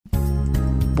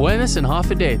buenas and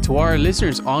half a day to our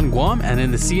listeners on Guam and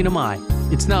in the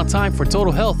CNMI. It's now time for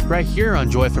Total Health right here on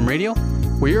Joy FM Radio,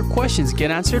 where your questions get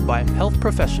answered by health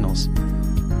professionals.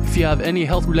 If you have any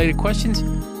health-related questions,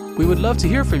 we would love to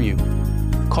hear from you.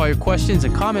 Call your questions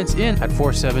and comments in at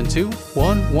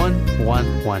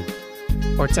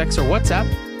 472-1111 or text or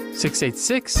WhatsApp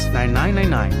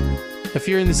 686-9999. If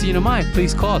you're in the CNMI,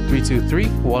 please call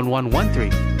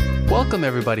 323-1113. Welcome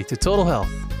everybody to Total Health.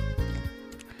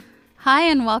 Hi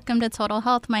and welcome to Total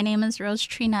Health. My name is Rose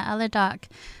Trina Elidoc.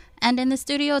 And in the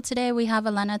studio today we have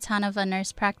Elena Tanova,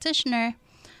 nurse practitioner,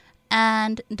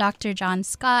 and Dr. John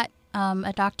Scott,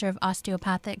 a doctor of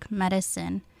osteopathic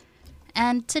medicine.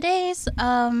 And today's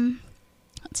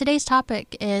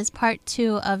topic is part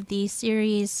 2 of the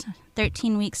series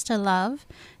 13 Weeks to Love,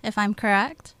 if I'm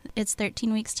correct. It's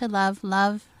 13 Weeks to Love,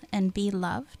 Love, and Be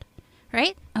Loved.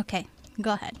 Right? Okay,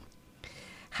 go ahead.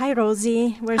 Hi,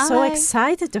 Rosie. We're Hi. so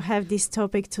excited to have this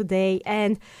topic today.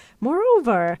 And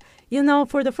moreover,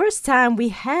 for the first time, we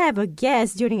have a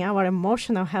guest during our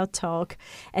emotional health talk,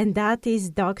 and that is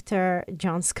Dr.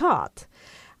 John Scott.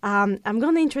 I'm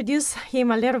going to introduce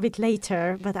him a little bit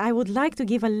later, but I would like to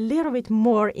give a little bit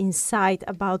more insight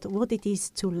about what it is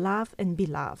to love and be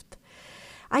loved.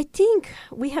 I think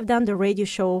we have done the radio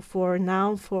show for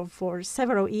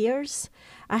several years.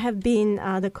 I have been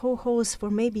the co-host for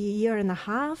maybe a year and a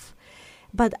half,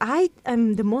 but I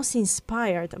am the most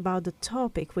inspired about the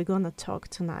topic we're going to talk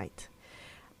tonight,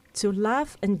 to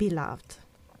love and be loved.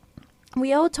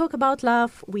 We all talk about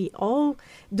love. We all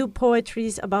do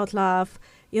poetries about love.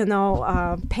 We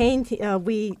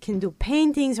can do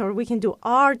paintings or we can do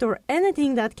art or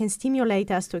anything that can stimulate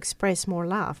us to express more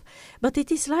love. But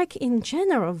it is in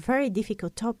general, a very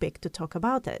difficult topic to talk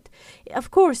about it.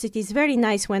 Of course, it is very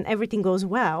nice when everything goes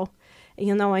well,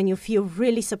 and you feel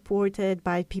really supported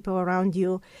by people around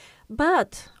you.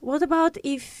 But what about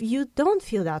if you don't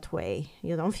feel that way?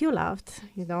 You don't feel loved.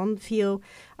 You don't feel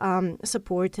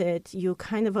supported. You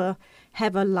kind of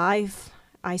have a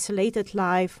isolated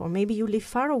life, or maybe you live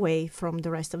far away from the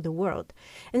rest of the world.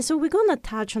 And so we're going to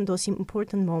touch on those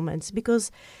important moments because,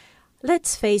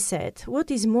 let's face it, what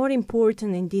is more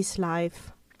important in this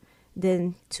life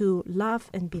than to love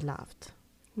and be loved?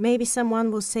 Maybe someone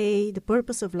will say the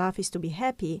purpose of life is to be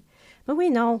happy, but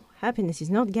we know happiness is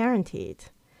not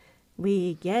guaranteed.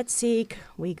 We get sick,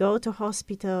 we go to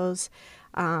hospitals,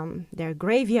 there are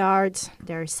graveyards,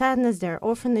 there are sadness, there are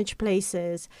orphanage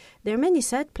places. There are many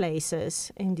sad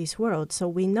places in this world, so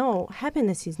we know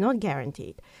happiness is not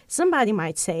guaranteed. Somebody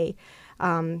might say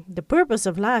the purpose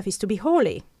of life is to be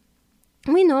holy.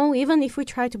 We know even if we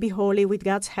try to be holy with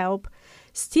God's help,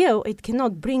 still it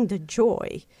cannot bring the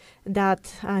joy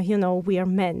that we are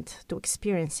meant to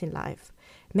experience in life.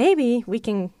 Maybe we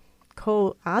can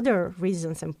call other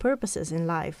reasons and purposes in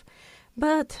life,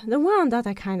 but the one that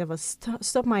I kind of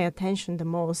stop my attention the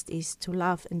most is to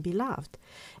love and be loved.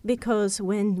 Because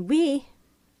when we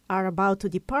are about to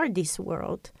depart this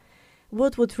world,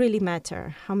 what would really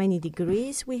matter? How many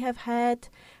degrees we have had?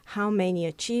 How many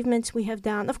achievements we have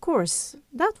done? Of course,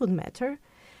 that would matter.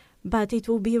 But it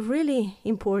will be really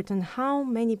important how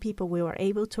many people we were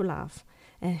able to love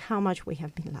and how much we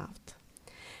have been loved.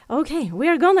 Okay, we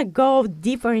are going to go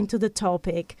deeper into the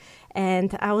topic,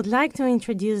 and I would like to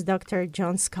introduce Dr.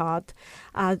 John Scott.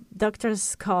 Dr.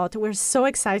 Scott, we're so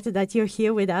excited that you're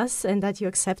here with us and that you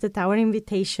accepted our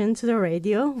invitation to the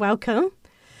radio. Welcome.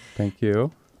 Thank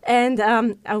you. And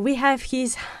we have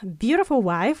his beautiful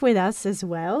wife with us as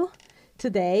well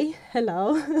today.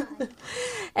 Hello.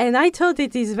 And I thought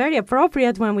it is very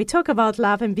appropriate when we talk about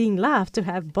love and being loved to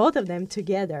have both of them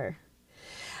together.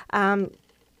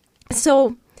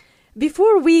 So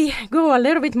before we go a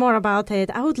little bit more about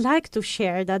it, I would like to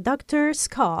share that Dr.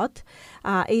 Scott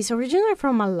is originally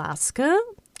from Alaska,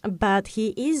 but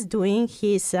he is doing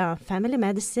his family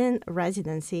medicine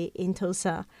residency in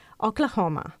Tulsa,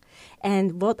 Oklahoma.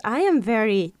 And what I am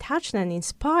very touched and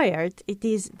inspired, it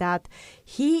is that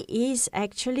he is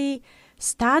actually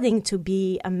studying to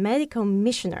be a medical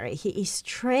missionary. He is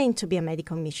trained to be a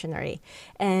medical missionary.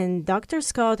 And Dr.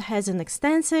 Scott has an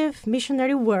extensive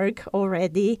missionary work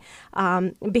already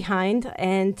behind.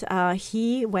 And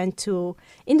he went to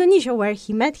Indonesia where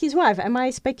he met his wife. Am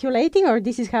I speculating or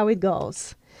this is how it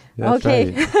goes? That's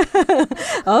okay. Right.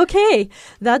 Okay,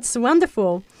 that's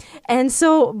wonderful. And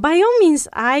so by all means,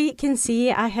 I can see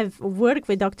I have worked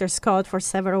with Dr. Scott for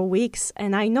several weeks,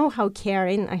 and I know how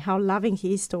caring and how loving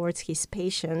he is towards his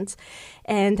patients.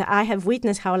 And I have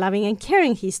witnessed how loving and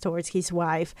caring he is towards his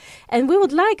wife. And we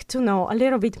would like to know a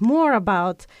little bit more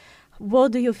about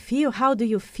what do you feel? How do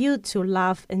you feel to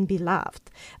love and be loved?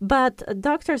 But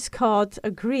Dr. Scott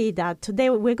agreed that today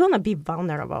we're going to be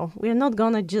vulnerable. We're not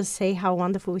going to just say how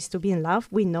wonderful it is to be in love.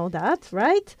 We know that,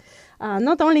 right?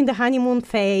 Not only in the honeymoon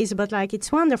phase, but like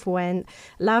it's wonderful and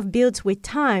love builds with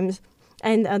times.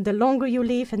 And the longer you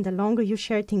live and the longer you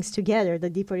share things together,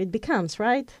 the deeper it becomes,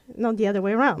 right? Not the other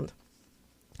way around.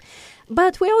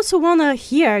 But we also want to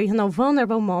hear,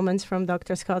 vulnerable moments from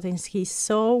Dr. Scott, and he's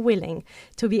so willing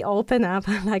to be open up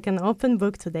like an open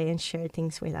book today and share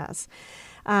things with us.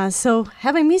 So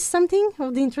have I missed something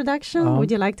of the introduction? Would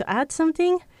you like to add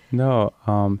something? No,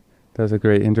 that was a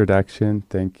great introduction.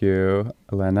 Thank you,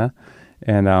 Elena.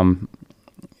 And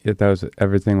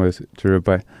everything was true.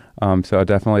 But so I'll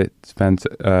definitely spend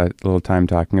a little time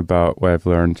talking about what I've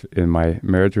learned in my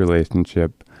marriage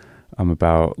relationship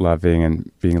about loving and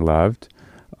being loved.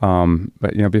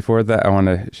 But before that, I want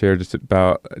to share just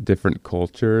about different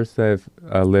cultures that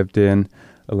I've lived in.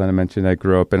 Elena mentioned I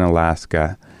grew up in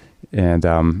Alaska, and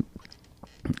I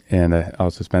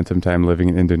also spent some time living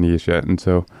in Indonesia. And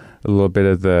so a little bit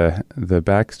of the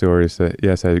backstory is that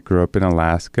yes, I grew up in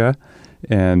Alaska,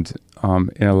 and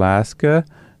in Alaska,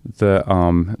 there's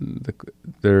a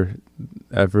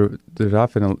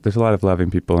lot of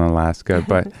loving people in Alaska,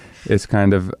 but it's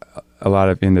kind of a lot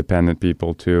of independent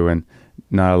people too, and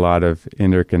not a lot of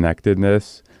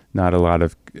interconnectedness.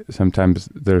 Sometimes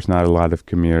there's not a lot of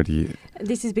community.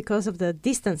 This is because of the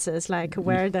distances, like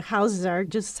where the houses are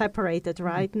just separated,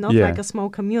 right? Not like a small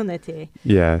community.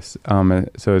 Yes.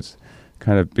 So it's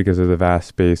kind of because of the vast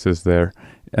spaces there.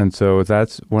 And so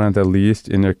that's one of the least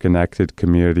interconnected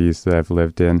communities that I've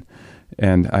lived in.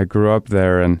 And I grew up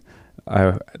there, and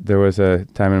there was a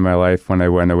time in my life when I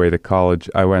went away to college.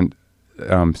 I went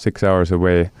 6 hours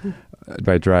away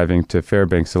by driving to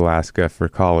Fairbanks, Alaska for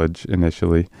college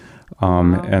initially.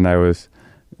 Wow. And I was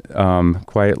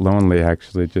quite lonely,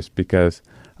 actually, just because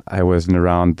I wasn't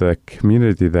around the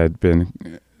community that I'd been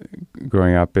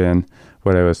growing up in,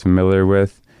 what I was familiar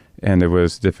with, and it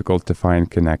was difficult to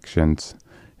find connections.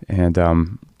 And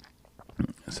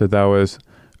so that was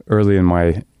early in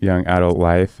my young adult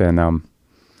life, and I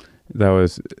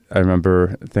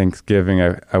remember Thanksgiving,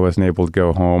 I wasn't able to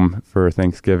go home for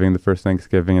Thanksgiving, the first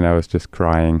Thanksgiving, and I was just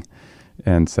crying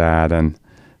and sad and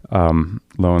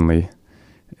lonely.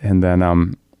 And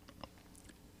then,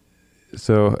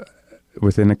 so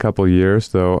within a couple years,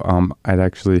 though, I'd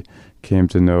actually came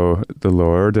to know the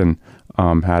Lord and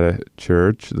had a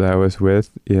church that I was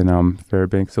with in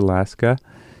Fairbanks, Alaska.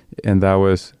 And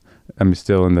I'm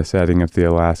still in the setting of the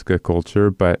Alaska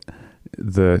culture, but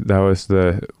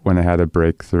when I had a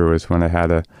breakthrough, is when I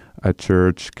had a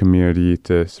church community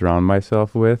to surround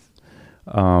myself with.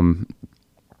 And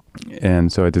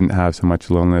so I didn't have so much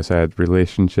loneliness. I had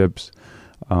relationships,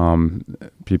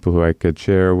 people who I could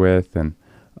share with, and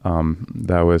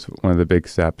that was one of the big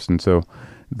steps. And so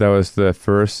that was the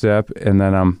first step. And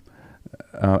then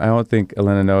I don't think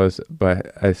Elena knows,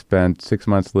 but I spent 6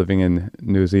 months living in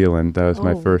New Zealand. That was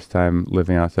my first time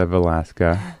living outside of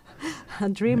Alaska. A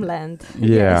dreamland. Yeah.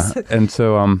 Yes. And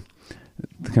so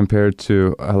compared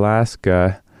to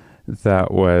Alaska,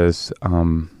 that was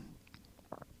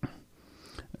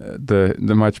the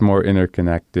much more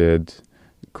interconnected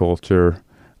culture.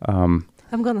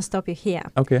 I'm going to stop you here.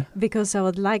 Okay. Because I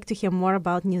would like to hear more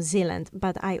about New Zealand,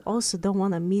 but I also don't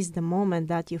want to miss the moment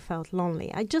that you felt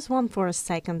lonely. I just want for a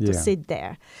second to sit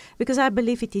there, because I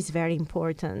believe it is very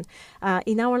important.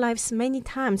 In our lives, many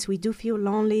times we do feel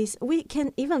lonely. We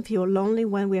can even feel lonely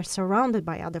when we are surrounded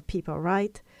by other people,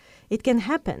 right? It can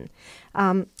happen.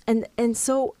 And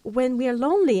so when we are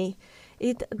lonely,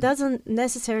 it doesn't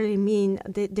necessarily mean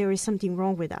that there is something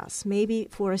wrong with us. Maybe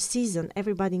for a season,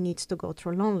 everybody needs to go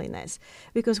through loneliness.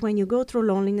 Because when you go through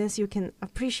loneliness, you can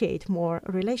appreciate more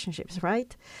relationships,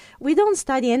 right? We don't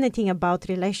study anything about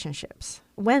relationships.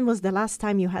 When was the last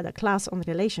time you had a class on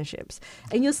relationships?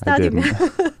 And you studied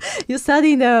you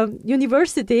study in a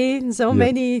university, in so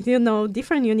many,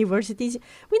 different universities.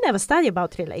 We never study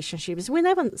about relationships. We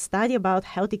never study about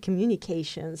healthy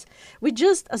communications. We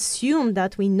just assume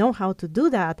that we know how to do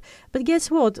that. But guess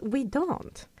what? We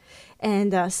don't.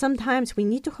 And sometimes we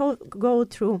need to go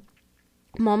through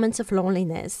moments of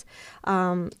loneliness.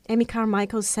 Amy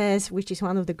Carmichael says, which is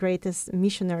one of the greatest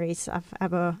missionaries I've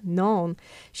ever known,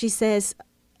 she says,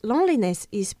 loneliness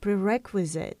is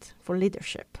prerequisite for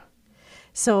leadership.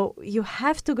 So you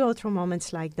have to go through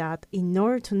moments like that in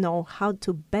order to know how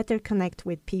to better connect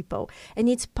with people. And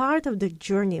it's part of the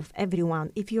journey of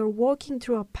everyone. If you're walking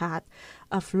through a path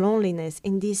of loneliness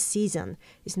in this season,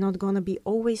 it's not going to be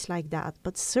always like that,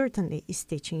 but certainly it's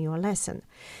teaching you a lesson.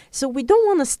 So we don't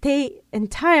want to stay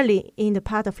entirely in the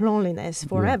path of loneliness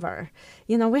forever.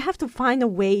 You know, we have to find a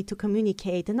way to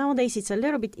communicate. And nowadays it's a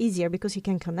little bit easier because you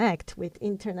can connect with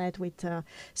internet, with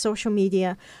social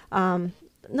media.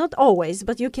 Not always,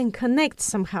 but you can connect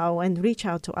somehow and reach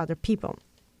out to other people.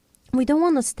 We don't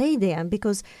want to stay there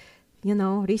because, you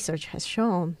know, research has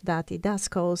shown that it does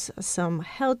cause some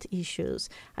health issues.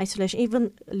 Isolation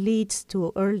even leads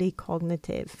to early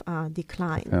cognitive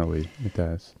decline. Definitely, it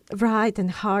does. Right, and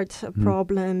heart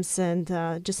problems and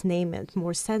just name it,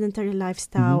 more sedentary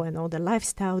lifestyle and all the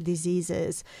lifestyle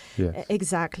diseases. Yes.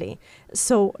 Exactly.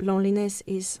 So loneliness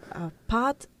is a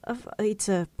part of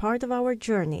our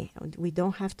journey. We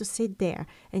don't have to sit there.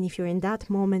 And if you're in that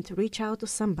moment, reach out to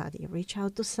somebody, reach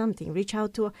out to something, reach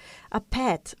out to a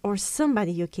pet or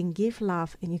somebody you can give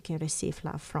love and you can receive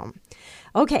love from.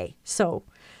 Okay, so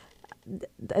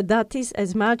that is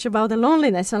as much about the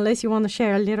loneliness, unless you want to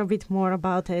share a little bit more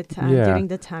about it during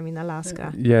the time in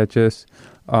Alaska. Yeah, just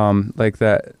like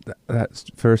that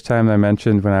first time I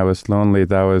mentioned when I was lonely,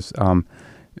 that was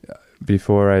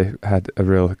before I had a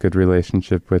real good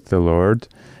relationship with the Lord.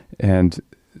 And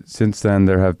since then,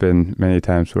 there have been many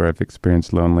times where I've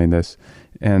experienced loneliness.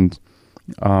 And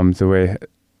the way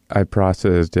I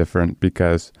process is different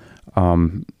because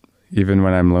even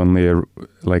when I'm lonely,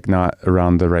 like not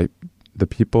around the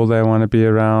people that I want to be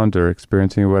around or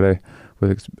experiencing what I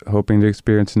was hoping to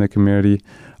experience in the community,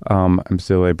 I'm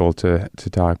still able to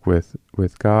talk with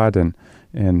God and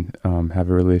have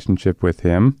a relationship with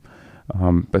Him.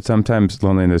 But sometimes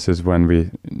loneliness is when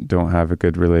we don't have a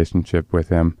good relationship with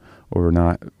Him or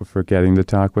we're forgetting to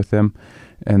talk with Him.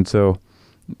 And so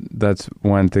that's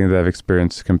one thing that I've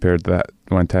experienced compared to that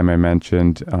one time I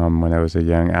mentioned when I was a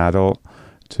young adult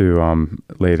to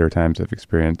later times I've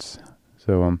experienced.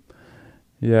 So,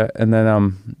 yeah, and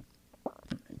then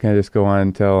can I just go on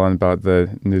and tell about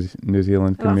the New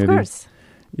Zealand community? Of course.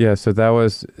 Yeah, so that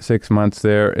was 6 months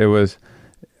there.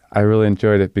 I really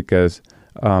enjoyed it because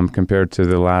compared to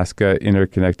the Alaska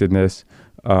interconnectedness,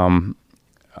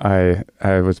 I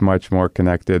was much more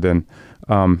connected. And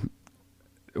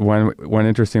one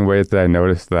interesting way that I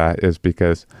noticed that is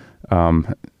because I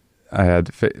had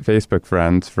Facebook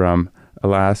friends from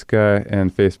Alaska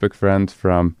and Facebook friends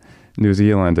from New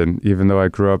Zealand. And even though I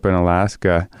grew up in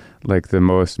Alaska, like the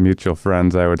most mutual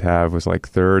friends I would have was like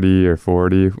 30 or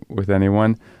 40 with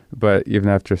anyone. But even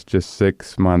after just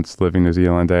 6 months living in New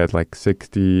Zealand, I had like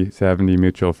 60, 70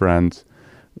 mutual friends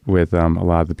with a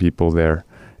lot of the people there.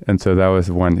 And so that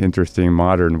was one interesting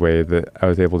modern way that I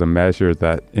was able to measure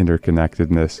that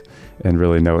interconnectedness and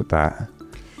really note that.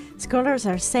 Scholars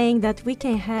are saying that we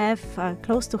can have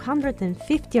close to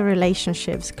 150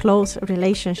 relationships, close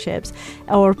relationships,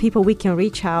 or people we can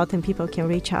reach out and people can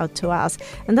reach out to us.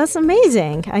 And that's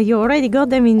amazing. You already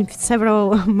got them in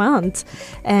several months.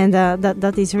 And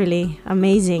that is really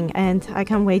amazing. And I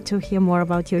can't wait to hear more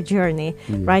about your journey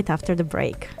right after the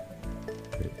break.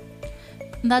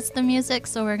 That's the music,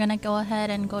 so we're going to go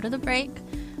ahead and go to the break.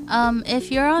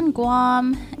 If you're on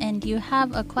Guam and you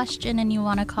have a question and you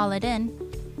want to call it in,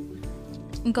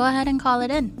 go ahead and call it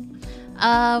in.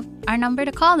 Our number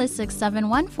to call is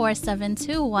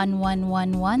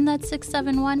 671-472-1111. That's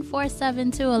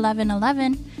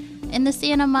 671-472-1111. In the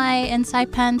CNMI in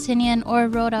Saipan, Tinian, or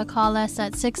Rhoda, call us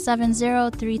at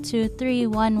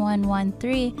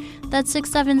 670-323-1113. That's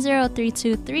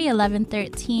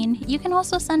 670-323-1113. You can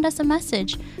also send us a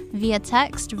message via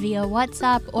text, via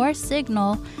WhatsApp, or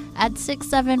Signal at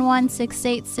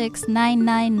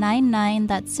 671-686-9999.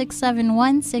 That's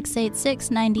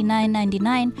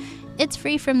 671-686-9999. It's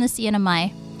free from the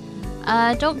CNMI.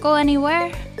 Don't go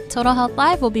anywhere. Total Health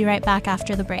Live will be right back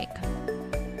after the break.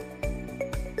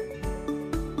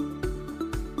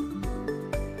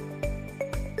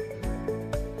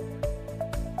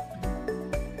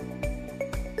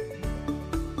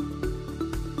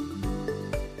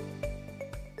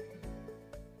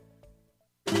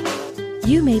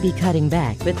 You may be cutting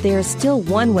back, but there's still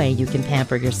one way you can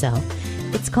pamper yourself.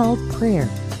 It's called prayer.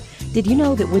 Did you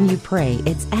know that when you pray,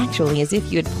 it's actually as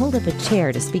if you had pulled up a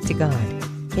chair to speak to God?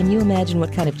 Can you imagine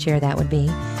what kind of chair that would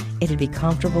be? It'd be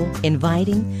comfortable,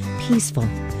 inviting, peaceful.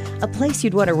 A place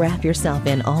you'd want to wrap yourself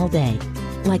in all day.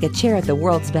 Like a chair at the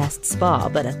world's best spa,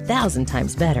 but 1,000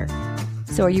 times better.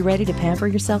 So are you ready to pamper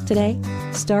yourself today?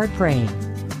 Start praying.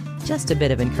 Just a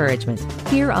bit of encouragement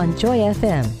here on Joy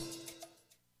FM.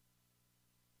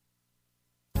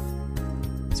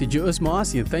 Si Joe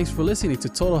Mossy, and thanks for listening to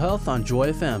Total Health on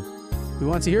Joy FM. We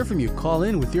want to hear from you. Call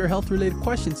in with your health-related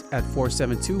questions at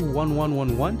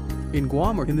 472-1111 in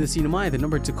Guam or in the CNMI. The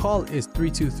number to call is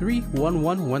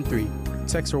 323-1113.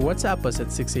 Text or WhatsApp us at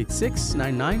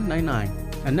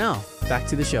 686-9999. And now, back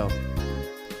to the show.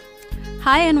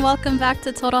 Hi, and welcome back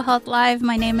to Total Health Live.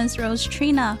 My name is Rose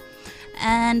Trina.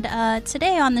 And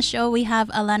today on the show, we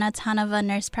have Elena Tanova,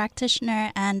 nurse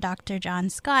practitioner, and Dr. John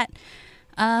Scott,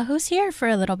 who's here for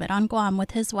a little bit on Guam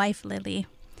with his wife, Lily.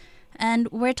 And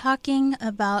we're talking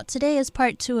about, today is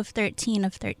part 2 of 13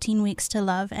 Weeks to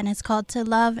Love, and it's called To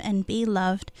Love and Be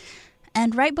Loved.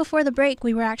 And right before the break,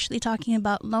 we were actually talking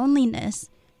about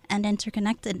loneliness and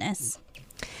interconnectedness.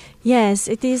 Yes,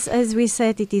 it is, as we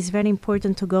said, it is very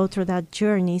important to go through that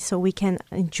journey so we can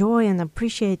enjoy and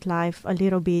appreciate life a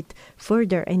little bit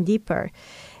further and deeper.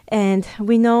 And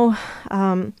we know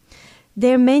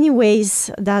there are many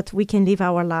ways that we can live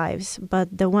our lives,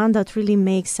 but the one that really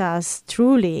makes us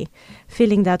truly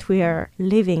feeling that we are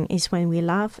living is when we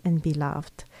love and be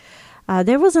loved.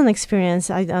 There was an experience,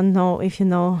 I don't know if you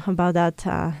know about that,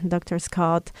 Dr.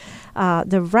 Scott.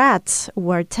 The rats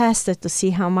were tested to see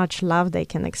how much love they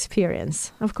can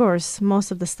experience. Of course, most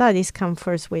of the studies come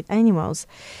first with animals.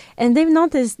 And they've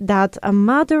noticed that a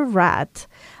mother rat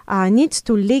needs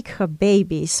to lick her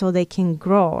baby so they can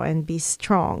grow and be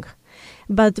strong.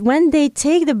 But when they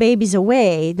take the babies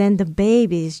away, then the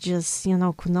babies just,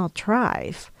 could not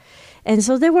thrive. And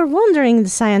so they were wondering, the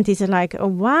scientists are like,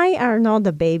 why are not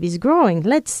the babies growing?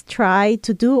 Let's try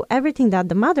to do everything that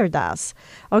the mother does.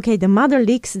 Okay, the mother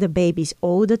licks the babies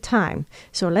all the time.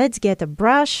 So let's get a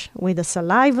brush with a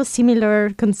saliva,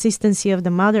 similar consistency of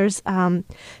the mother's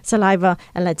saliva,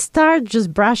 and let's start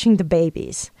just brushing the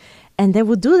babies. And they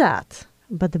would do that,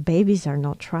 but the babies are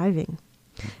not thriving.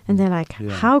 And they're like,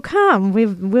 how come?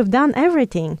 We've done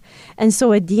everything. And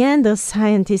so at the end, the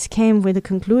scientists came with the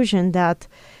conclusion that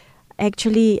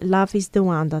actually love is the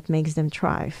one that makes them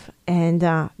thrive. And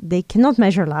they cannot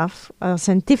measure love.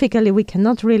 Scientifically, we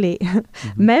cannot really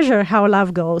measure how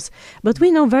love goes. But we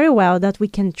know very well that we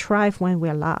can thrive when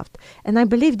we're loved. And I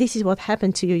believe this is what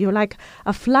happened to you. You're like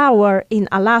a flower in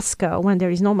Alaska when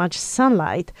there is not much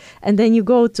sunlight. And then you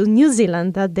go to New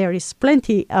Zealand that there is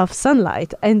plenty of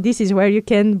sunlight. And this is where you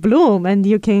can bloom and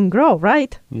you can grow,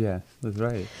 right? Yes, that's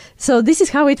right. So this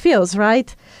is how it feels,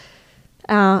 right?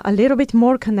 A little bit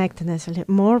more connectedness,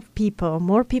 more people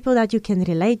that you can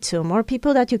relate to, more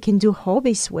people that you can do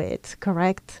hobbies with,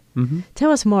 correct? Mm-hmm.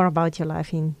 Tell us more about your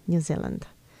life in New Zealand.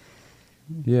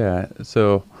 Yeah,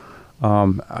 so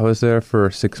I was there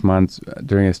for 6 months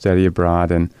during a study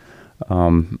abroad, and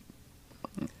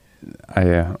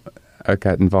I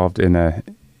got involved in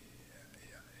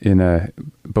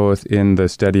both in the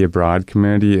study abroad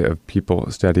community of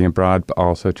people studying abroad, but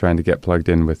also trying to get plugged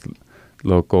in with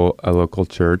a local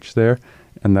church there,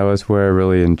 and that was where I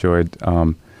really enjoyed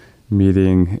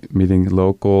meeting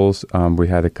locals. We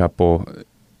had a couple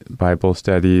Bible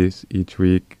studies each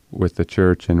week with the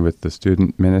church and with the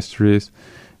student ministries,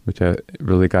 which I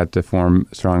really got to form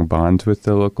strong bonds with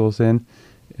the locals in,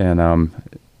 and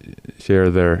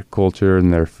share their culture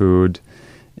and their food,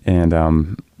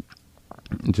 and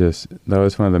just that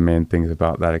was one of the main things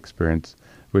about that experience,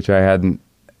 which I hadn't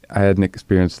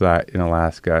experienced that in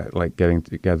Alaska, like getting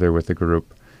together with a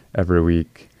group every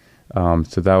week.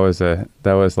 So that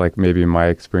was like maybe my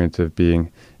experience of being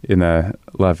in a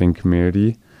loving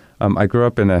community. I grew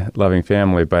up in a loving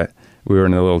family, but we were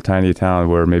in a little tiny town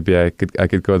where maybe I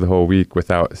could go the whole week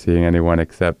without seeing anyone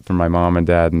except for my mom and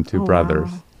dad and two brothers,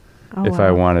 if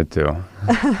I wanted to.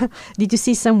 Did you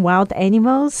see some wild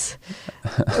animals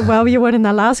while you were in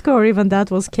Alaska, or even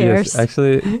that was scarce? Yes,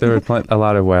 actually, there were a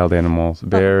lot of wild animals,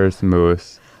 bears,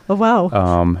 moose. Oh, wow.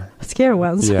 Scary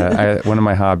ones. Yeah, one of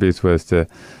my hobbies was to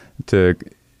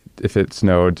if it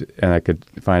snowed and I could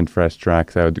find fresh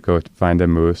tracks, I would go find a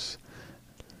moose.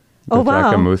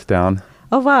 Track a moose down.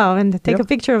 Oh, wow. And take a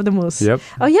picture of the moose. Yep.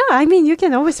 Oh, yeah. I mean, you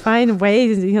can always find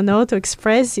ways, to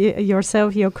express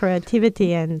yourself, your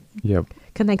creativity, and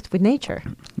connect with nature.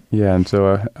 Yeah. And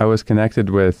so I was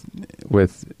connected with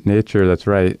nature. That's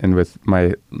right. And with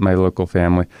my local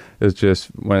family. It was just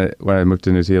when I moved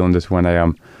to New Zealand is when I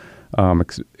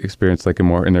experienced like a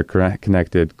more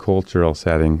interconnected cultural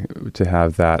setting, to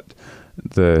have that,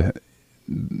 the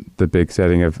big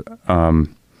setting of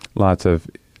lots of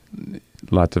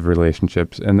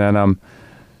relationships. And then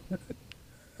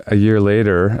a year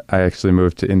later, I actually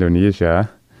moved to Indonesia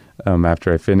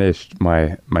after I finished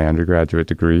my undergraduate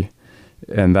degree.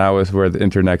 And that was where the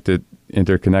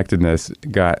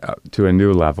interconnectedness got up to a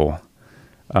new level.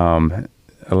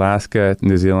 Alaska,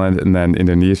 New Zealand, and then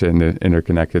Indonesia in the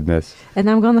interconnectedness. And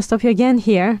I'm going to stop you again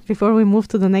here before we move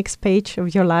to the next page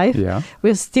of your life. Yeah.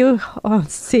 We'll still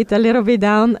sit a little bit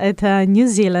down at New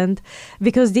Zealand,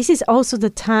 because this is also the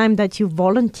time that you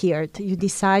volunteered. You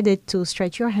decided to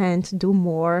stretch your hand, do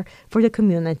more for the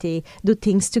community, do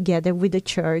things together with the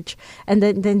church. And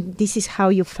then this is how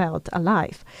you felt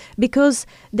alive. Because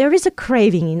there is a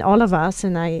craving in all of us,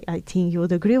 and I think you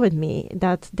would agree with me,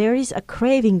 that there is a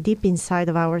craving deep inside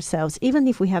of ourselves, even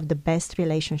if we have the best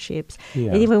relationships,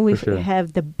 Yeah, and even if for sure. we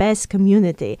have the best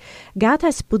community. God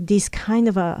has put this kind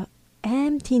of a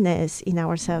emptiness in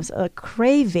ourselves, a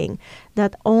craving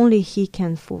that only He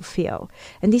can fulfill.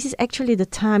 And this is actually the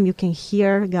time you can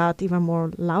hear God even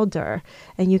more louder,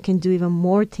 and you can do even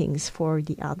more things for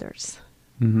the others.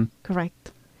 Mm-hmm.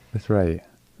 Correct? That's right.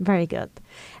 Very good.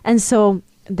 And so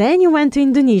then you went to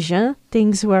Indonesia.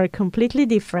 Things were completely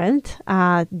different.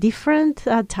 Different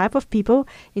type of people.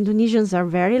 Indonesians are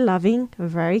very loving,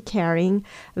 very caring,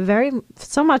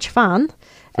 so much fun.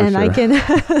 For And I sure. can,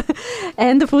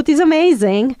 and the food is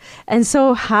amazing. And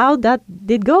so how that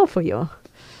did go for you?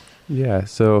 Yeah.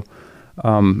 So,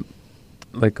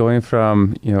 like going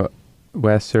from,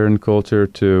 Western culture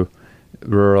to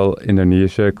rural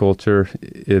Indonesia culture,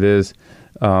 it is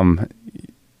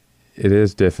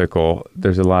difficult.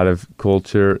 There's a lot of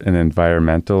culture and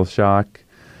environmental shock.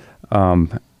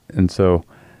 And so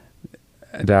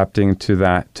adapting to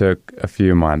that took a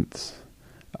few months,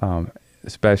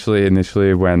 especially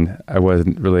initially when I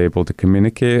wasn't really able to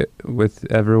communicate with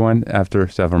everyone. After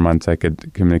several months, I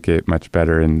could communicate much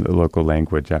better in the local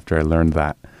language after I learned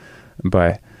that.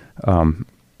 But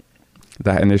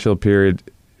that initial period,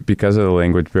 because of the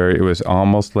language barrier, it was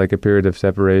almost like a period of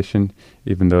separation,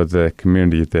 even though the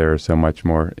community there is so much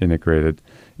more integrated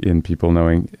in people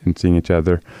knowing and seeing each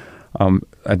other.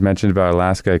 I'd mentioned about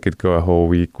Alaska. I could go a whole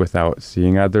week without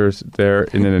seeing others there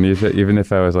in Indonesia. Even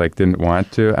if I was didn't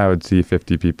want to, I would see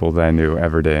 50 people that I knew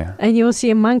every day. And you will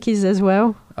see monkeys as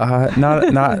well?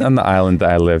 Not on the island that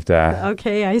I lived at.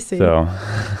 Okay, I see. So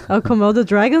Komodo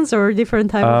dragons or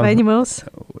different type of animals?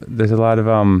 there's a lot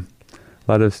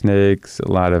of snakes,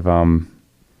 a lot of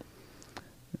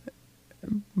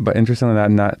but interestingly,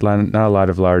 not a lot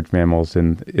of large mammals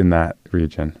in that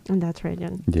region. In that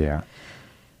region. Yeah.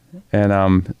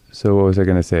 And so what was I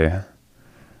going to say?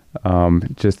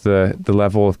 Just the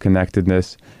level of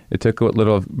connectedness. It took a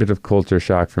little bit of culture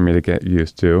shock for me to get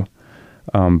used to,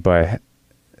 but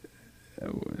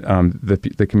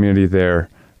the community there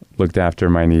looked after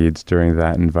my needs during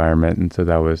that environment, and so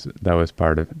that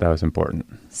was important.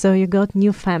 So you got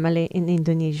new family in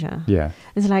Indonesia. Yeah.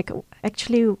 It's like,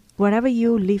 actually, wherever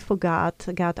you live for God,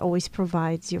 God always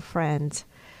provides you friends.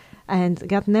 And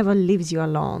God never leaves you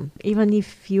alone. Even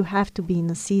if you have to be in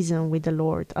a season with the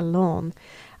Lord alone,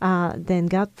 then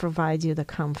God provides you the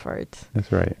comfort.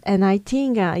 That's right. And I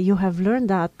think you have learned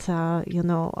that,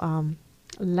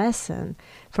 lesson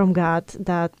from God,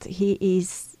 that He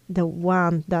is the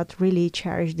one that really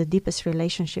cherish the deepest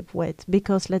relationship with.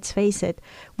 Because let's face it,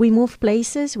 we move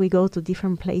places, we go to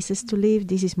different places to live.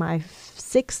 This is my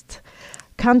sixth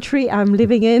country I'm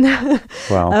living in.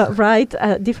 Wow. Right?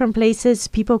 Different places,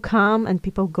 people come and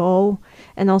people go,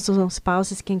 and also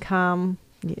spouses can come.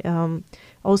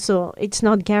 Also, it's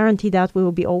not guaranteed that we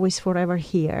will be always forever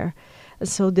here.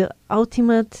 So the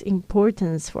ultimate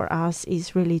importance for us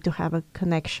is really to have a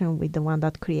connection with the one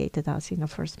that created us in the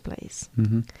first place.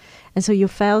 Mm-hmm. And so you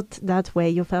felt that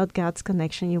way. You felt God's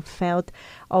connection. You felt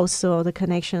also the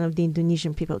connection of the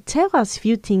Indonesian people. Tell us a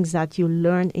few things that you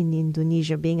learned in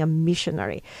Indonesia being a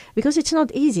missionary, because it's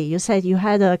not easy. You said you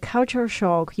had a culture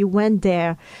shock. You went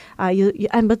there,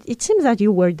 but it seems that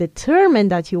you were determined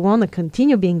that you want to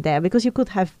continue being there, because you could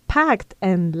have packed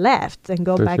and left and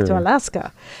go For back to sure.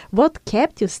 Alaska. What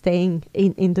kept you staying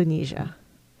in Indonesia?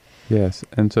 Yes,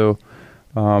 and so,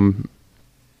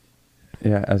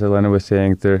 as Elena was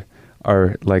saying, there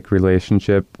are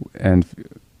relationship and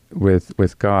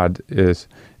with God is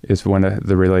one of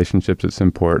the relationships that's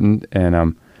important.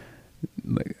 And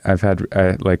I've had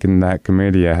in that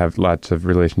community, I have lots of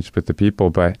relationships with the people,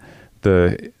 but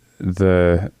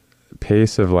the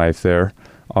pace of life there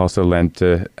also lent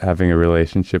to having a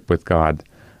relationship with God.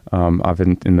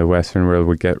 Often in the Western world,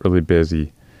 we get really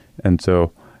busy, and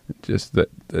so just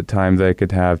the time that I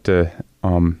could have to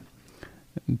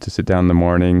sit down in the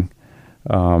morning,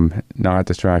 not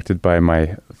distracted by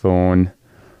my phone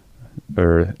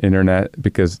or internet,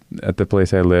 because at the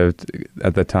place I lived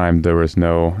at the time there was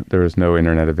no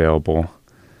internet available,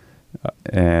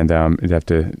 and you'd have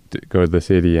to go to the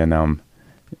city and an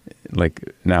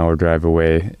hour drive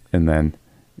away, and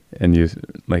use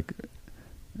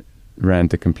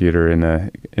rent a computer in a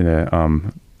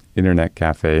internet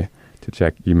cafe to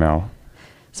check email.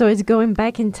 So it's going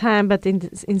back in time, but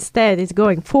instead it's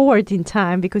going forward in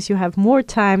time because you have more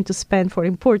time to spend for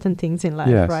important things in life,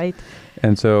 Yes. right?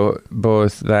 And so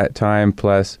both that time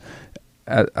plus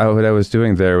what I was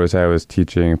doing there was I was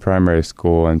teaching primary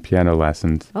school and piano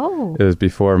lessons. Oh. It was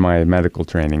before my medical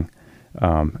training.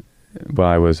 While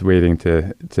I was waiting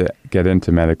to get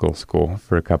into medical school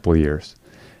for a couple of years.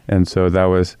 And so that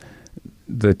was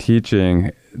the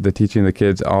teaching the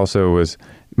kids also was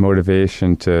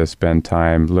motivation to spend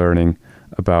time learning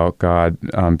about God,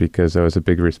 because it was a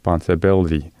big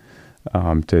responsibility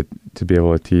to be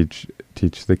able to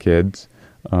teach the kids.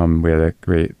 We had a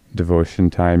great devotion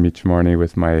time each morning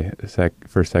with my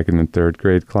first, second, and third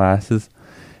grade classes,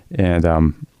 and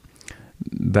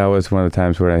that was one of the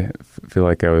times where I feel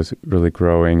like I was really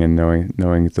growing and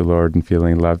knowing the Lord and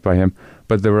feeling loved by Him.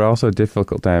 But there were also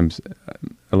difficult times.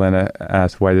 Elena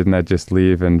asked, why didn't I just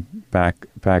leave and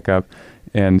pack up?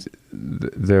 And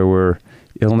there were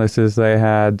illnesses I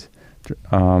had,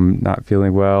 not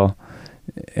feeling well,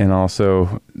 and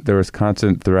also there was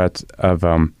constant threats of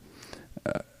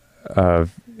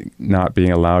not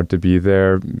being allowed to be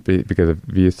there because of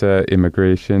visa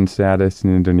immigration status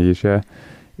in Indonesia.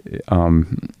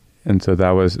 And so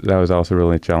that was also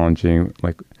really challenging,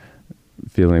 like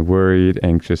feeling worried,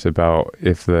 anxious about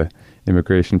if the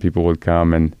immigration people would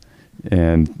come and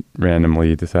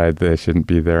randomly decide that I shouldn't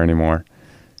be there anymore.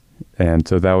 And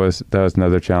so that was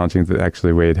another challenging that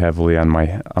actually weighed heavily on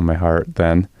my heart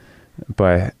then.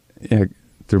 But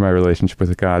through my relationship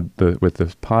with God, with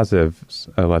the positives,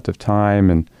 lots of time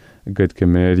and a good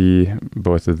community,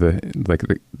 both of the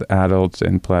adults,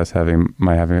 and plus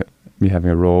me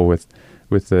having a role with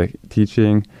the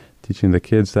teaching the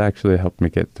kids, that actually helped me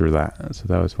get through that. So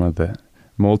that was one of the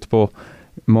multiple.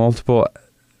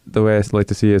 The way I like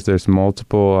to see it is there's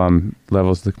multiple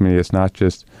levels of the community. It's not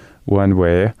just one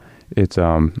way. It's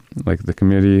like the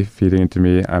community feeding into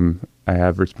me. I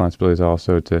have responsibilities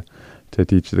also to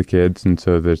teach the kids, and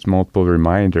so there's multiple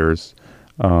reminders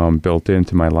built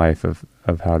into my life of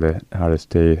how to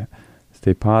stay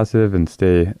positive and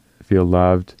feel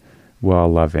loved while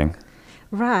loving.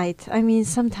 Right. I mean,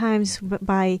 sometimes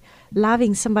by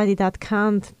loving somebody that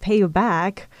can't pay you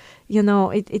back,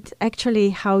 it's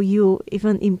actually how you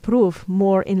even improve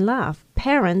more in love.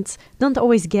 Parents don't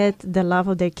always get the love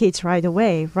of their kids right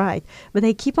away, right? But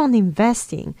they keep on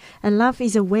investing. And love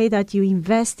is a way that you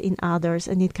invest in others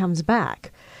and it comes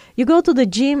back. You go to the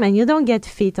gym and you don't get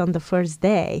fit on the first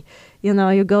day. You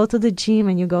go to the gym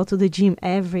and you go to the gym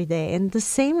every day. And the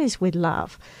same is with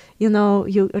love.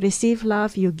 You receive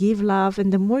love, you give love,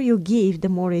 and the more you give, the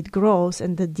more it grows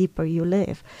and the deeper you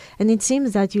live. And it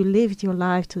seems that you lived your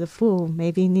life to the full,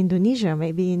 maybe in Indonesia,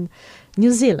 maybe in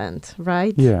New Zealand,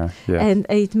 right? Yeah. And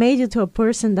it made you to a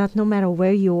person that no matter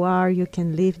where you are, you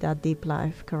can live that deep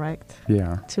life, correct?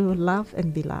 Yeah. To love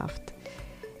and be loved.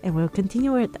 And we'll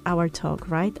continue with our talk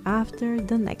right after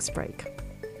the next break.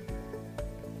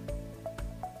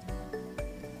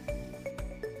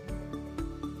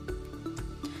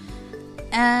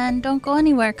 And don't go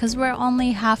anywhere because we're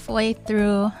only halfway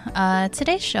through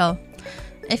today's show.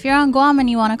 If you're on Guam and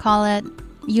you want to call it,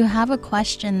 you have a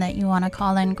question that you want to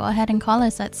call in, go ahead and call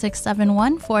us at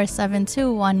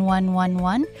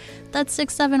 671-472-1111. That's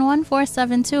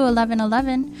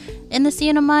 671-472-1111. In the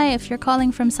CNMI, if you're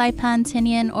calling from Saipan,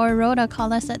 Tinian, or Rota,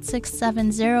 call us at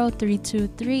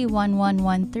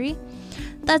 670-323-1113.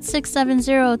 That's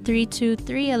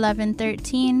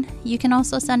 670-323-1113. You can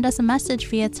also send us a message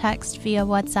via text, via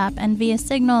WhatsApp, and via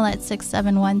Signal at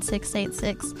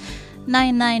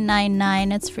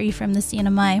 671-686-9999. It's free from the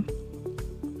CNMI.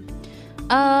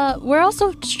 We're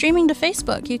also streaming to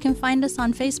Facebook. You can find us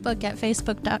on Facebook at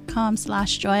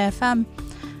facebook.com/joyfm.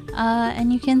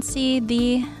 And you can see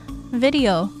the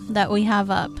video that we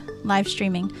have up, live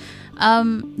streaming.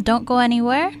 Don't go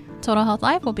anywhere. Total Health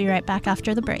Live will be right back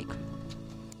after the break.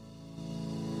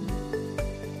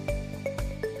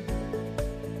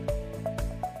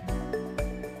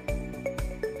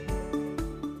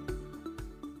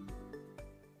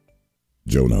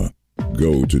 Jonah,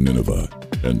 go to Nineveh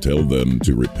and tell them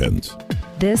to repent.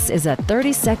 This is a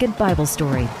 30-second Bible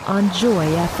story on Joy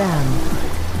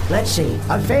FM. Let's see.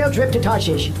 A failed trip to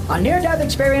Tarshish, a near-death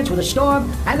experience with a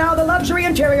storm, and now the luxury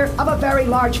interior of a very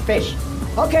large fish.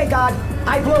 Okay, God,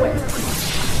 I blew it.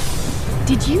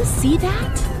 Did you see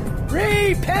that?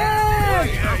 Repent!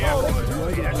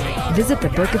 Visit the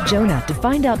Book of Jonah to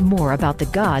find out more about the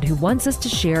God who wants us to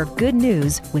share good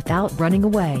news without running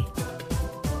away.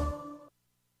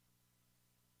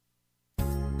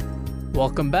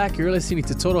 Welcome back. You're listening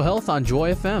to Total Health on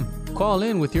Joy FM. Call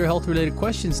in with your health-related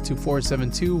questions to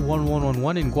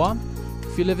 472-1111 in Guam.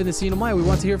 If you live in the CNMI, we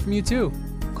want to hear from you too.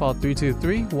 Call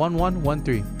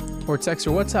 323-1113 or text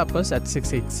or WhatsApp us at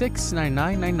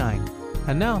 686-9999.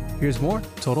 And now, here's more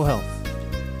Total Health.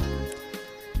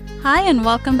 Hi, and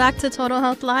welcome back to Total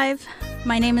Health Live.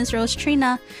 My name is Rose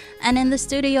Trina, and in the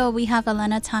studio we have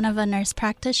Elena Tanova, nurse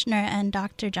practitioner, and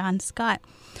Dr. John Scott.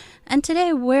 And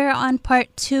today we're on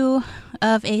part 2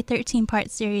 of a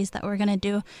 13-part series that we're going to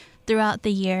do throughout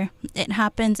the year. It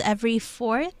happens every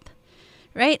 4th,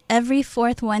 right? Every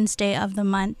 4th Wednesday of the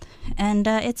month. And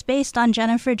it's based on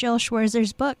Jennifer Jill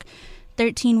Schwerzer's book,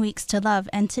 13 Weeks to Love.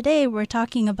 And today we're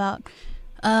talking about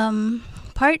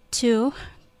part 2,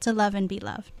 To Love and Be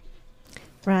Loved.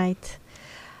 Right.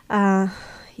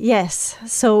 Yes.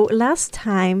 So last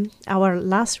time, our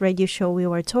last radio show, we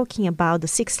were talking about the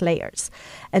 6 layers.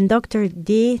 And Dr.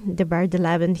 D.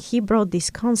 Deber-de-Levin, he brought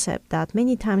this concept that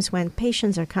many times when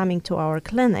patients are coming to our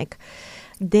clinic,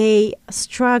 they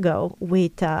struggle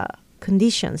with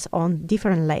conditions on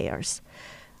different layers.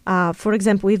 For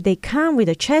example, if they come with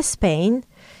a chest pain,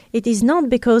 it is not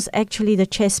because actually the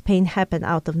chest pain happened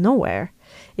out of nowhere.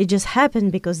 It just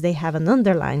happened because they have an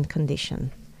underlying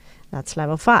condition. That's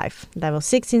level 5. Level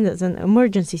 6 is an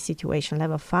emergency situation.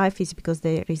 Level 5 is because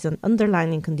there is an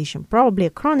underlying condition, probably a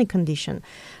chronic condition,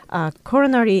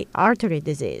 coronary artery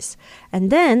disease.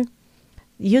 And then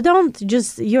you're not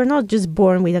just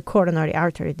born with a coronary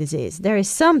artery disease. There is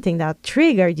something that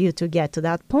triggered you to get to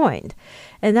that point.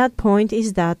 And that point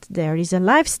is that there is a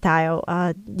lifestyle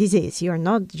disease. You're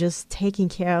not just taking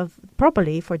care of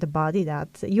properly for the body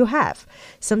that you have.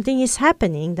 Something is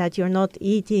happening that you're not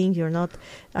eating, you're not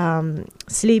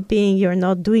sleeping, you're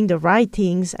not doing the right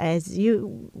things as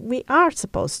we are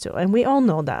supposed to. And we all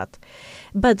know that.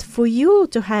 But for you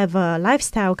to have a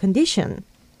lifestyle condition,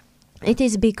 it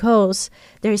is because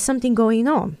there is something going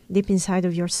on deep inside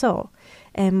of your soul.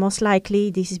 And most likely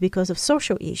this is because of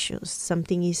social issues.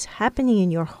 Something is happening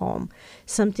in your home.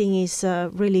 Something is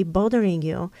really bothering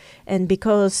you. And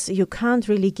because you can't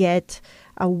really get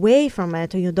away from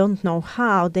it, or you don't know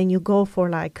how, then you go for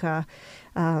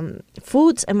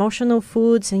foods, emotional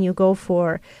foods, and you go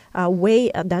for a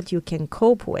way that you can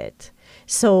cope with.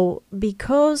 So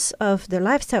because of the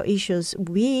lifestyle issues,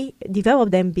 we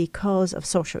develop them because of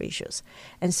social issues.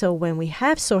 And so when we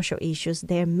have social issues,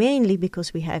 they're mainly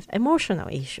because we have emotional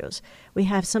issues. We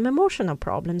have some emotional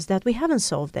problems that we haven't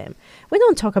solved them. We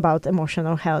don't talk about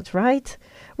emotional health, right?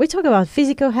 We talk about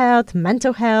physical health,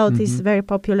 mental health is very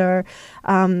popular,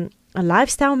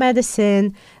 lifestyle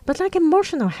medicine, but like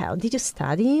emotional health. Did you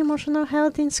study emotional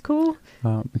health in school?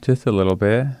 Just a little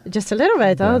bit. Just a little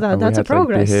bit. Yeah. Oh, that's a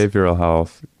progress. Like behavioral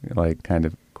health, like kind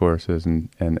of courses and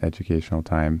educational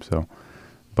time. So,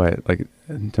 but like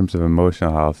in terms of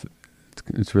emotional health,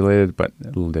 it's related, but a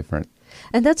little different.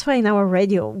 And that's why in our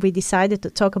radio, we decided to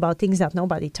talk about things that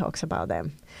nobody talks about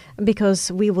them.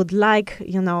 Because we would like,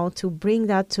 to bring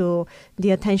that to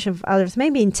the attention of others.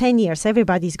 Maybe in 10 years,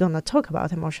 everybody's going to talk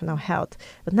about emotional health.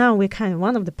 But now we're kind of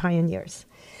one of the pioneers.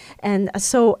 And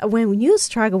so when you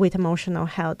struggle with emotional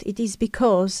health, it is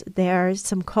because there are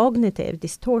some cognitive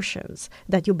distortions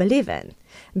that you believe in,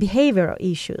 behavioral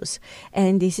issues.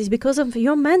 And this is because of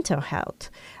your mental health.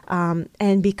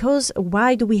 And because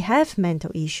why do we have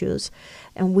mental issues?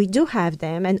 And we do have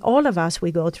them. And all of us,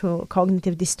 we go through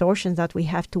cognitive distortions that we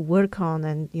have to work on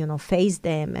and, face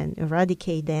them and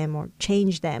eradicate them or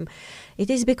change them. It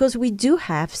is because we do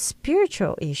have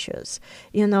spiritual issues.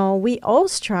 We all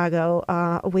struggle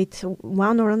with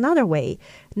one or another way.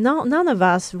 None of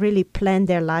us really planned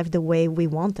their life the way we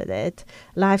wanted it.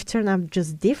 Life turned out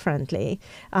just differently.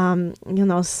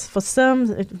 For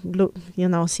some, it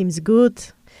seems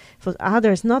good. For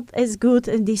others, not as good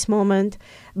in this moment,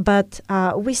 but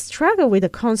we struggle with the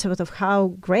concept of how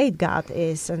great God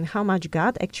is and how much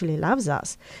God actually loves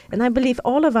us. And I believe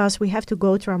all of us, we have to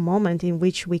go through a moment in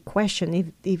which we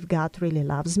question if God really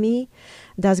loves me.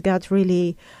 Does God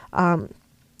really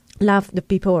love the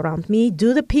people around me?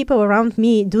 Do the people around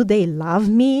me, do they love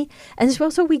me? And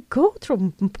so we go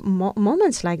through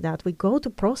moments like that. We go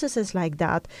to processes like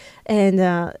that. And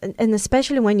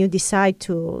especially when you decide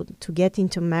to get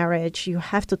into marriage, you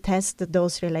have to test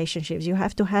those relationships. You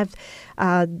have to have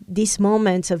these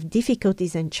moments of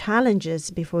difficulties and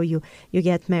challenges before you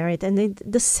get married. And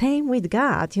the same with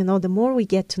God. The more we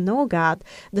get to know God,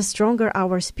 the stronger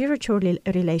our spiritual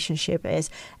relationship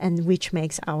is, and which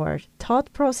makes our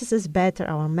thought process better,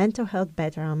 our mental health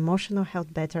better, our emotional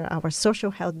health better, our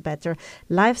social health better,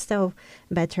 lifestyle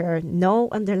better, no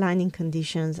underlying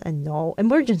conditions and no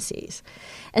emergencies.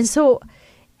 And so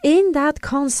In that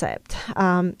concept,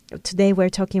 today we're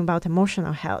talking about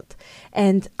emotional health.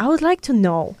 And I would like to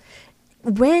know,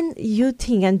 when you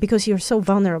think, and because you're so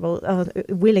vulnerable,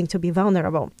 willing to be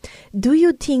vulnerable, do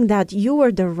you think that you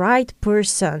are the right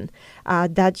person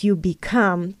that you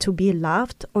become to be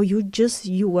loved, or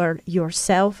you are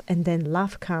yourself and then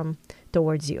love come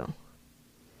towards you?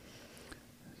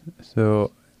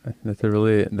 So that's a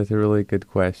really good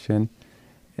question,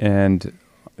 and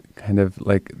kind of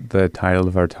like the title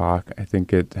of our talk, I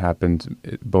think it happens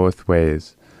both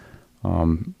ways.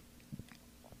 In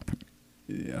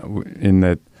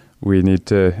that we need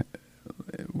to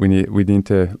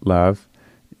love,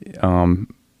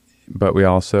 but we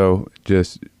also,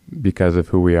 just because of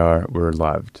who we are, we're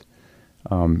loved.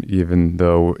 Even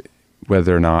though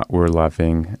whether or not we're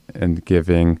loving and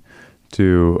giving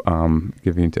to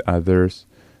others,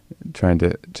 trying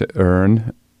to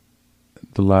earn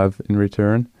the love in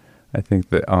return, I think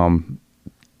that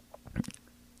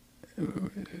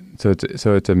so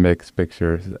it's a mixed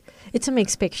picture. It's a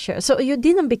mixed picture. So you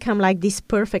didn't become like this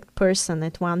perfect person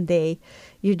at one day.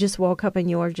 You just woke up and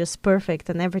you were just perfect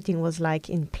and everything was like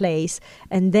in place.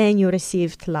 And then you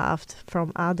received love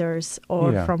from others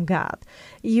or from God.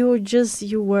 You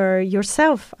were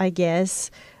yourself, I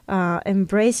guess,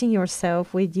 embracing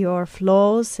yourself with your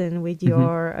flaws and with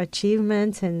your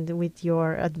achievements and with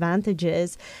your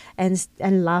advantages, and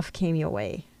love came your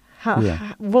way.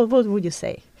 What would you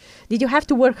say? Did you have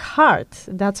to work hard?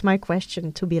 That's my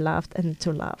question, to be loved and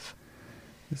to love.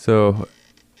 So,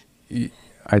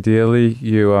 ideally,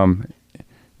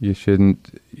 you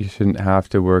shouldn't have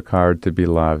to work hard to be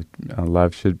loved.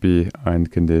 Love should be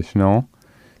unconditional,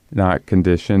 not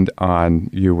conditioned on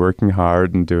you working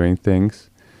hard and doing things.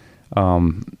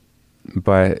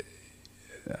 But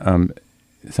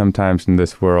sometimes in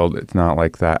this world, it's not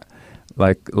like that.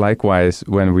 Likewise,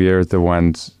 when we are the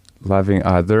ones loving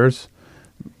others,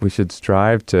 we should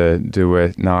strive to do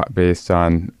it not based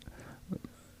on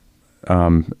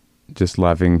just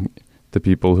loving the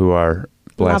people who are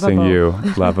blessing you,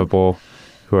 lovable,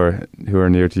 who are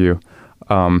near to you,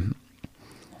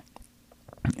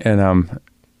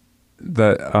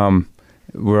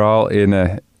 we're all in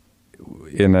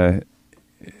a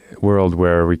world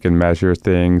where we can measure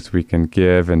things, we can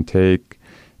give and take,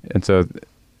 and so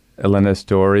Elena's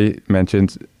story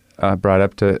mentions. Brought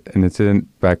up to an incident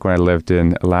back when I lived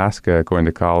in Alaska, going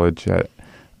to college.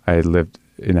 I lived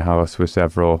in a house with a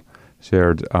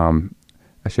shared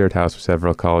house with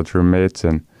several college roommates,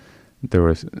 and there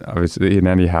was obviously in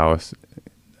any house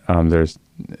there's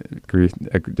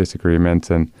disagreements,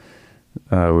 and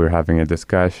we were having a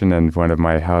discussion, and one of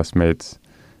my housemates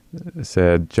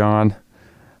said, "John,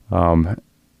 why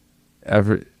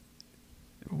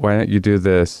don't you do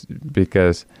this?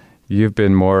 Because you've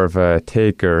been more of a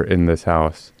taker in this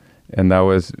house." And that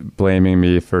was blaming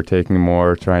me for taking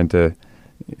more, trying to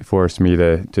force me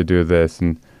to do this.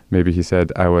 And maybe he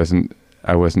said I wasn't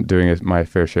doing my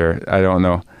fair share. I don't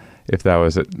know if that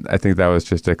was it. I think that was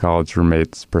just a college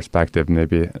roommate's perspective,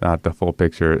 maybe not the full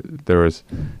picture. There was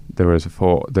a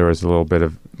little bit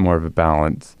of more of a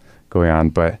balance going on,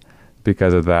 but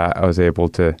because of that, I was able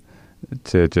to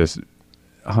just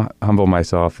humble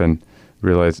myself and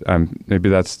realize maybe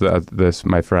that's this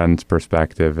my friend's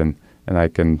perspective, and I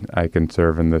can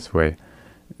serve in this way.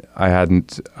 I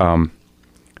hadn't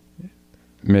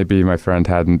maybe my friend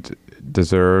hadn't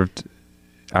deserved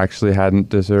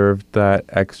that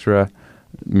extra,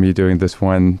 me doing this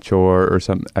one chore or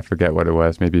something. I forget what it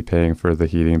was. Maybe paying for the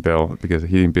heating bill, because the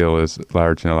heating bill is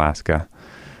large in Alaska.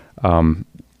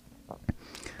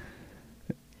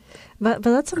 But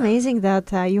that's amazing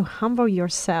that you humble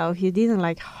yourself. You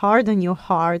didn't harden your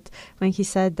heart when he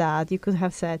said that. You could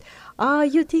have said,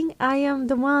 you think I am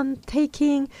the one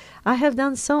taking? I have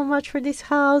done so much for this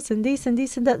house and this and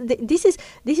this and that. This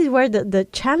is where the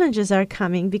challenges are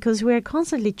coming, because we are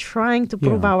constantly trying to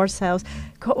prove ourselves,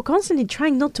 constantly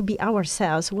trying not to be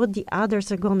ourselves, what the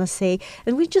others are going to say.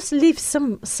 And we just live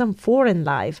some foreign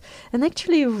life. And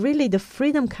actually, really, the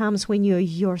freedom comes when you're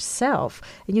yourself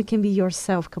and you can be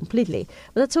yourself completely.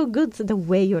 But that's so good, the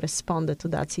way you responded to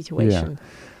that situation.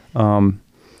 Yeah.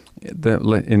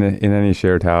 In any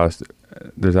shared house,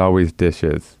 there's always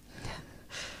dishes.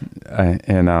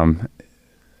 And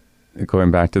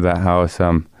going back to that house,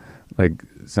 like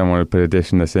someone would put a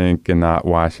dish in the sink and not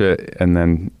wash it, and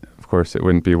then of course it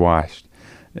wouldn't be washed.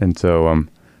 And so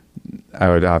I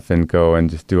would often go and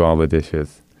just do all the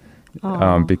dishes,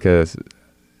 because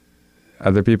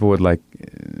other people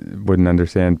wouldn't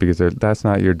understand, because that's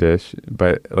not your dish.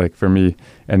 But like for me,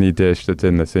 any dish that's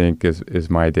in the sink is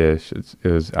my dish.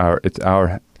 It was our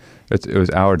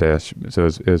dish. So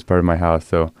it was part of my house.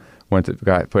 So once it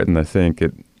got put in the sink,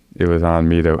 it was on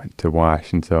me to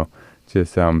wash. And so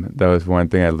just that was one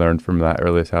thing I learned from that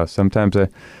earliest house. Sometimes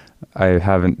I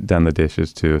haven't done the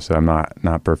dishes too, so I'm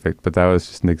not perfect. But that was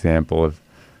just an example of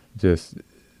just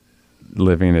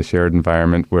living in a shared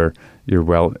environment where you're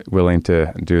willing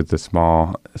to do the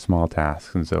small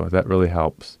tasks, and so that really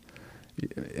helps.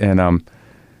 And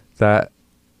that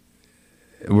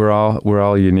we're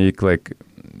all unique. Like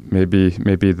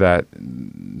maybe that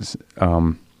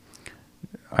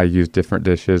I use different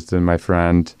dishes than my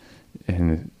friend,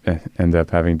 and end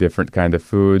up having different kind of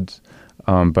foods.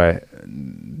 But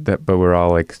we're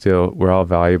all we're all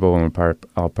valuable, and we're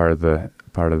all part of the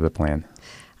plan.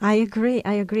 I agree,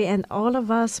 and all of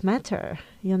us matter.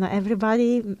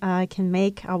 Everybody can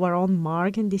make our own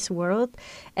mark in this world,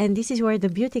 and this is where the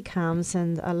beauty comes,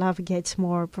 and love gets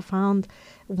more profound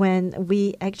when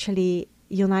we actually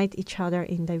unite each other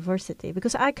in diversity.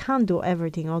 Because I can't do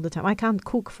everything all the time. I can't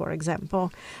cook, for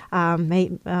example.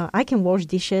 I can wash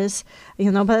dishes,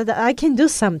 but I can do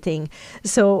something.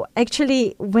 So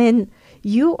actually, when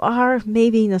you are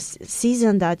maybe in a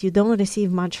season that you don't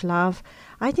receive much love,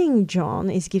 I think John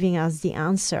is giving us the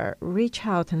answer. Reach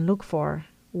out and look for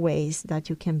ways that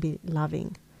you can be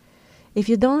loving. If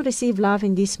you don't receive love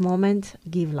in this moment,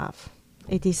 give love.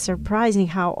 It is surprising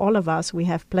how all of us, we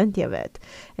have plenty of it.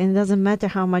 And it doesn't matter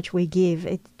how much we give,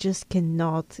 it just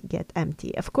cannot get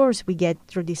empty. Of course, we get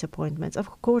through disappointments.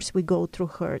 Of course, we go through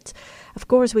hurts. Of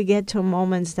course, we get to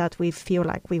moments that we feel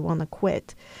like we want to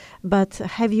quit. But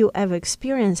have you ever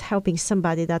experienced helping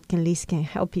somebody that can least can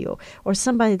help you? Or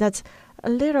somebody that's a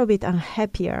little bit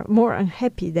more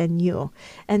unhappy than you.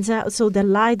 And so the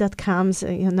light that comes,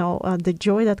 the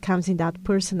joy that comes in that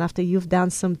person after you've done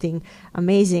something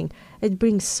amazing, it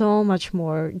brings so much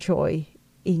more joy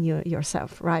in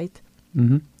yourself, right?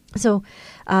 Mm-hmm. So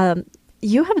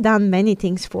you have done many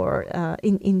things for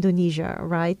in Indonesia,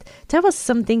 right? Tell us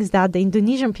some things that the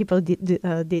Indonesian people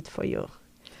did for you.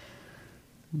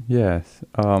 Yes.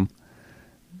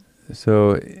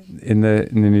 So in the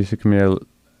Indonesian community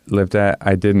lived at,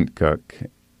 I didn't cook.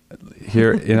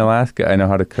 Here in Alaska, I know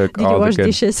how to cook Did all you wash the good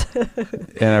dishes?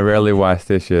 and I rarely wash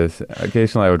dishes.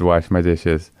 Occasionally I would wash my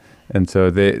dishes. And so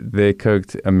they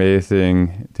cooked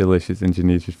amazing, delicious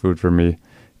Indonesian food for me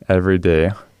every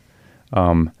day.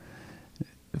 For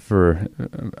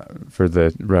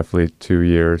the roughly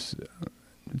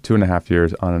 2.5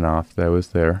 years on and off that I was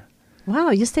there. Wow,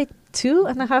 you stayed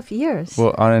 2.5 years.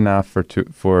 Well, on and off for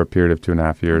a period of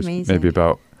 2.5 years. Amazing. Maybe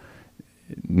about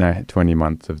 20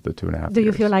 months of the 2.5 years. Do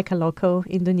you feel like a local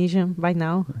Indonesian right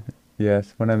now?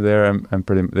 Yes, when I'm there, I'm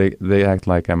pretty. They act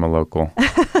like I'm a local.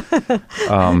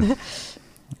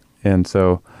 And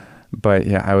so, but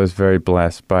yeah, I was very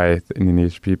blessed by the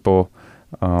Indonesian people,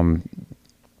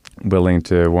 willing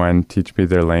to teach me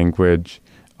their language,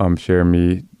 share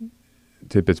me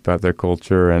tidbits about their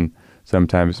culture, and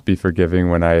sometimes be forgiving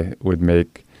when I would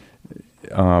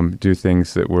do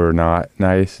things that were not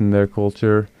nice in their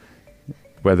culture,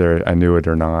 whether I knew it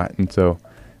or not. And so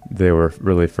they were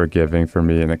really forgiving for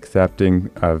me and accepting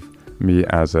of me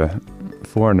as a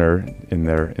foreigner in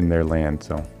their land.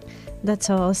 So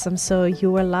that's awesome. So you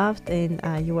were loved and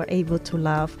you were able to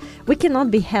love. We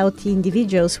cannot be healthy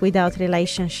individuals without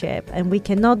relationship, and we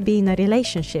cannot be in a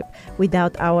relationship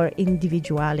without our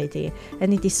individuality.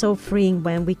 And it is so freeing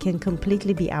when we can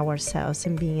completely be ourselves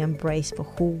and being embraced for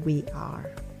who we are.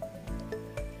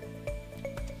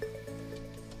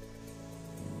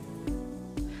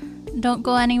 Don't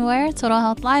go anywhere. Total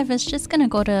Health Live is just going to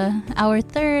go to our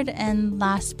third and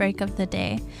last break of the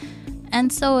day. And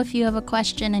so if you have a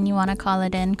question and you want to call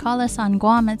it in, call us on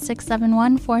Guam at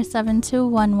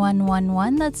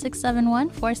 671-472-1111. That's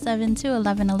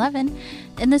 671-472-1111.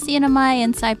 In the CNMI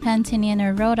in Saipan, Tinian,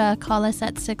 or Rhoda, call us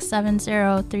at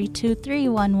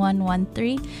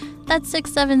 670-323-1113. That's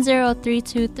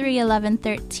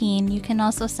 670-323-1113. You can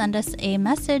also send us a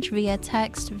message via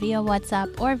text, via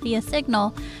WhatsApp, or via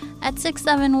Signal at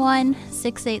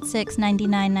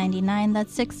 671-686-9999.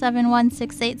 That's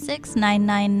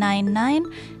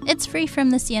 671-686-9999. It's free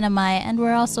from the CNMI, and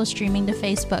we're also streaming to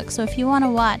Facebook. So if you want to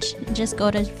watch, just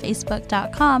go to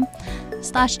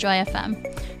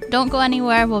facebook.com/JoyFM. Don't go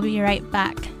anywhere. We'll be right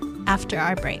back after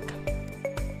our break.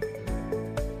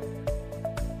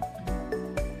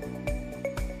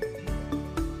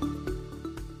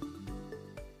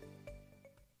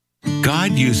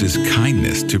 God uses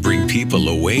kindness to bring people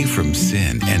away from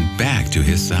sin and back to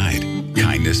His side.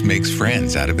 Kindness makes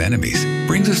friends out of enemies,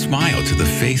 brings a smile to the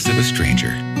face of a stranger,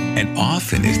 and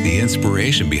often is the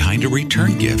inspiration behind a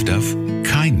return gift of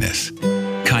kindness.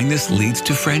 Kindness leads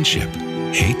to friendship,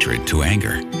 hatred to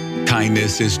anger.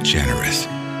 Kindness is generous.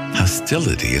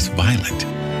 Hostility is violent.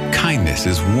 Kindness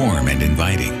is warm and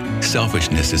inviting.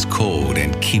 Selfishness is cold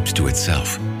and keeps to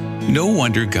itself. No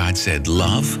wonder God said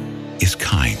love is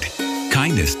kind.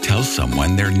 Kindness tells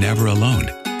someone they're never alone,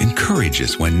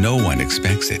 encourages when no one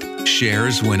expects it,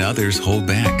 shares when others hold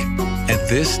back. At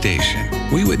this station,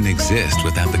 we wouldn't exist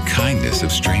without the kindness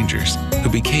of strangers who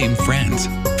became friends,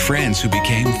 friends who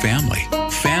became family,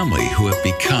 family who have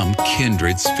become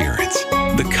kindred spirits.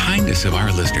 The kindness of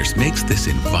our listeners makes this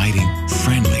inviting,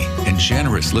 friendly, and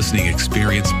generous listening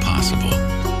experience possible.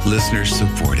 Listeners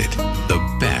supported, the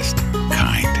best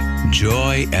kind.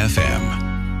 Joy FM.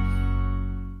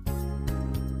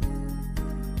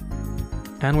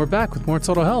 And we're back with more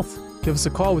Total Health. Give us a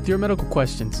call with your medical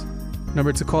questions.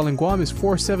 Number to call in Guam is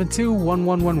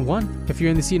 472-1111. If you're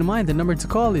in the CNMI, the number to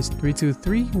call is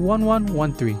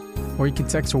 323-1113. Or you can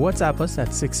text or WhatsApp us at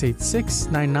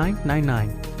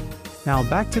 686-9999. Now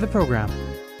back to the program.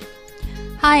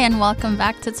 Hi, and welcome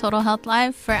back to Total Health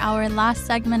Live. For our last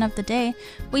segment of the day,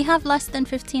 we have less than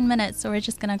 15 minutes, so we're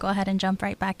just going to go ahead and jump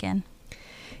right back in.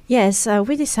 Yes,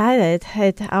 we decided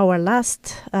at our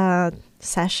last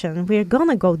session, we're going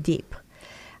to go deep,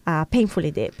 painfully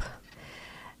deep.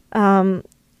 I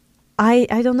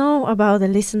don't know about the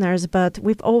listeners, but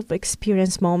we've all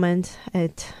experienced moments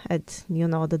at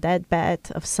the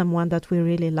deathbed of someone that we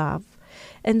really love.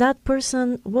 And that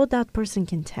person, what that person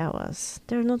can tell us.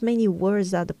 There are not many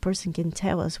words that the person can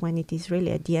tell us when it is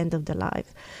really at the end of their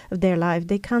life.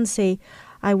 They can't say,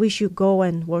 I wish you go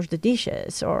and wash the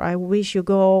dishes, or I wish you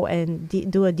go and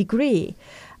do a degree.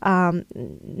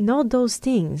 Not those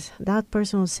things. That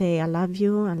person will say, I love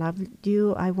you,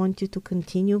 I want you to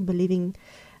continue believing,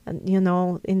 in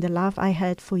the love I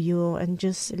had for you, and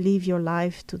just live your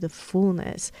life to the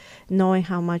fullness, knowing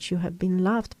how much you have been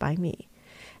loved by me.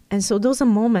 And so those are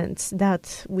moments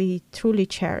that we truly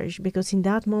cherish, because in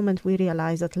that moment we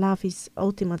realize that love is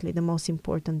ultimately the most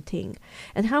important thing.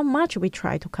 And how much we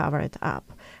try to cover it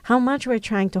up, how much we're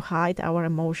trying to hide our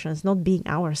emotions, not being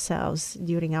ourselves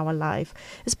during our life.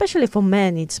 Especially for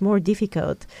men, it's more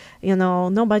difficult.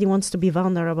 Nobody wants to be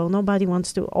vulnerable. Nobody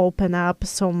wants to open up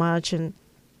so much, and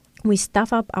we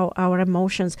stuff up our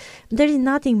emotions. There is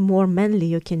nothing more manly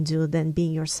you can do than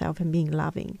being yourself and being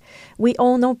loving. We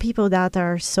all know people that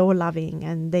are so loving,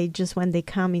 and they just, when they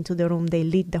come into the room, they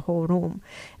lead the whole room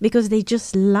because they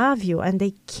just love you and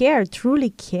they truly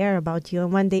care about you.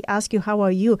 And when they ask you, how are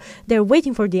you? They're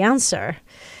waiting for the answer.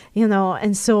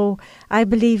 And so I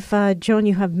believe, John,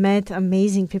 you have met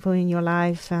amazing people in your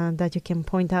life that you can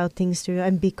point out things to.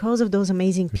 And because of those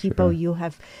amazing people, you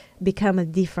have become a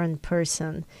different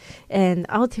person. And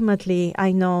ultimately,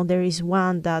 I know there is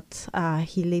one that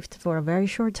he lived for a very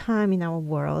short time in our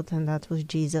world, and that was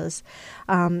Jesus.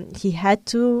 He had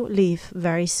to leave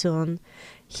very soon.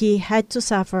 He had to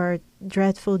suffer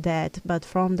dreadful death, but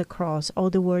from the cross, all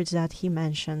the words that he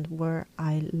mentioned were,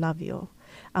 I love you.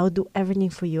 I'll do everything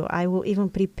for you. I will even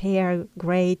prepare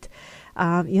great,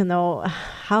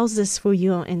 houses for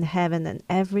you in heaven. And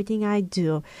everything I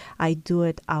do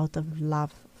it out of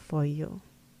love for you.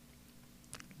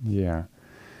 Yeah.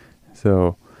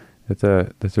 So that's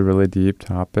a really deep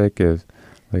topic. Is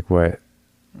like what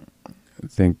we're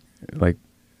thinking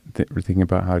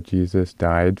about how Jesus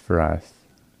died for us.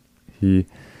 He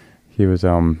was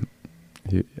as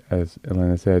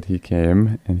Elena said, he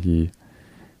came and he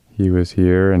was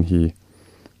here, and he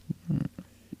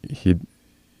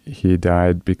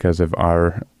died because of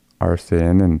our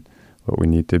sin and what we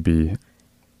need to be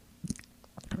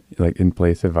like in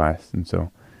place of us. And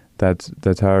so that's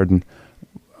hard. And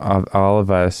all of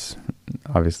us,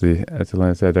 obviously, as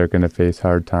Elena said, are going to face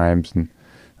hard times and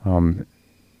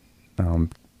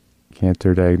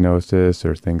cancer diagnosis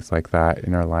or things like that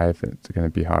in our life. It's going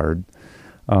to be hard.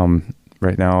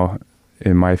 Right now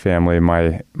in my family,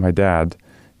 my dad,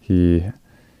 he,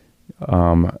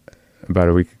 about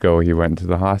a week ago, he went to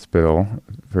the hospital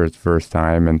for his first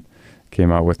time and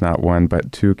came out with not one,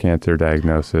 but 2 cancer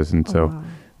diagnoses. And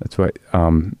that's what,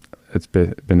 it's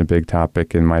been a big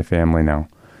topic in my family now.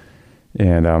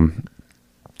 And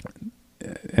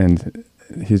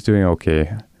he's doing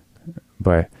okay,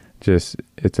 but just,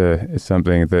 it's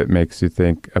something that makes you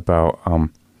think about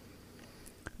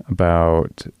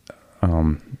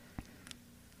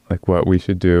like what we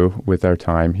should do with our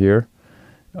time here.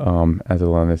 As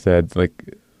Alana said,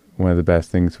 like one of the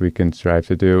best things we can strive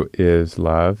to do is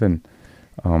love, and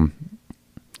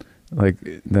like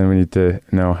then we need to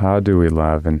know, how do we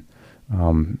love, and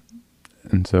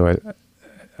so I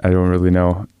don't really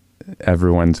know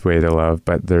everyone's way to love,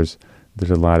 but there's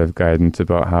a lot of guidance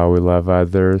about how we love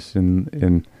others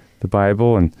in the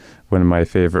Bible. And one of my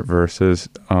favorite verses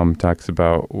talks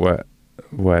about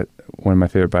what one of my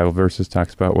favorite Bible verses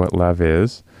talks about what love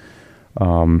is,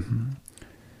 and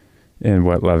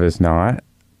what love is not.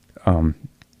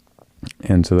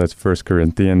 And so that's 1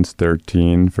 Corinthians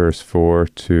 13, verse 4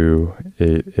 to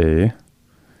 8a.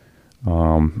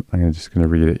 I'm just going to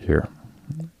read it here.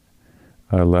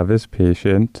 Love is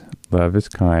patient. Love is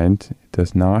kind. It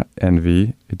does not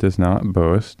envy. It does not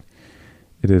boast.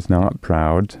 It is not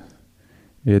proud.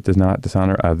 It does not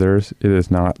dishonor others. It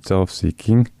is not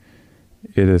self-seeking.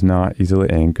 It is not easily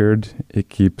angered. It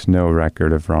keeps no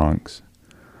record of wrongs.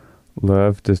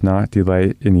 Love does not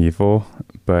delight in evil,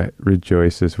 but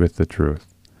rejoices with the truth.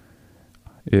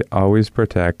 It always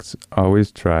protects,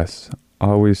 always trusts,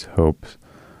 always hopes,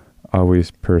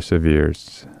 always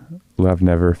perseveres. Love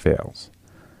never fails.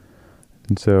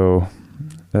 And so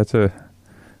that's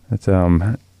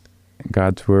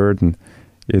God's word, and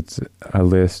it's a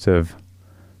list of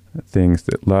things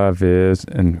that love is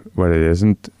and what it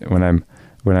isn't. When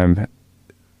I'm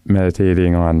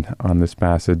meditating on this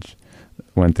passage,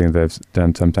 one thing that I've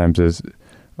done sometimes is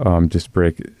just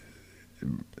break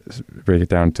it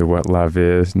down to what love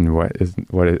is and what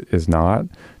it is not,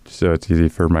 so it's easy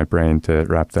for my brain to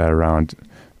wrap that around.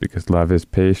 Because love is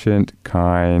patient,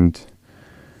 kind.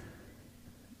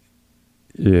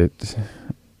 It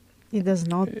does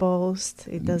not boast.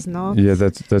 It does not. Yeah,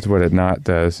 that's what it not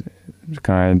does.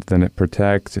 Kind. Then it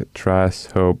protects. It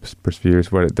trusts, hopes,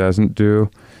 perseveres. What it doesn't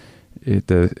do,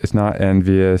 it's not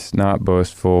envious, not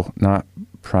boastful, not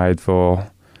prideful.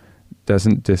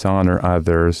 Doesn't dishonor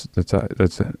others. That's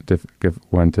a difficult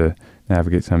one to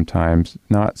navigate sometimes.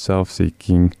 Not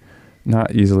self-seeking.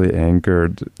 Not easily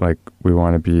angered, like we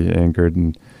want to be angered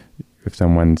and if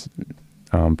someone's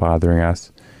bothering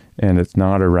us. And it's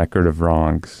not a record of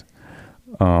wrongs,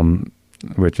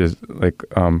 which is like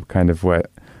kind of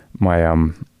what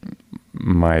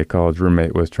my college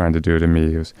roommate was trying to do to me.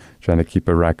 He was trying to keep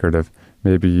a record of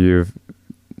maybe you've,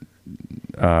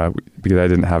 because I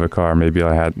didn't have a car, maybe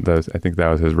I had those. I think that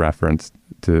was his reference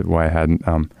to why I hadn't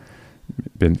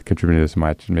been contributing as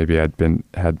much. Maybe I'd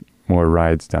had more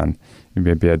rides done.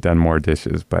 Maybe I'd done more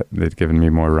dishes, but they'd given me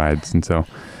more rides, and so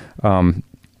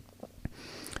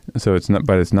it's not.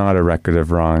 But it's not a record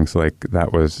of wrongs like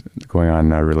that was going on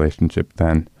in our relationship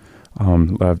then.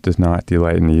 Love does not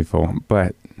delight in evil,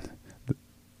 but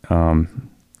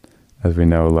as we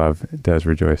know, love does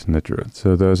rejoice in the truth.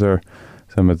 So those are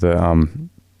some of the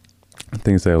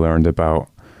things I learned about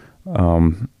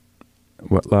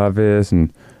what love is,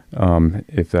 and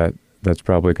if that's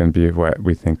probably going to be what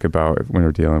we think about when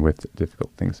we're dealing with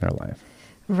difficult things in our life.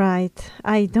 Right.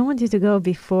 I don't want you to go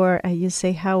before you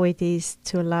say how it is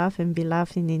to love and be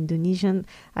loved in Indonesian.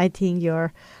 I think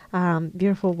your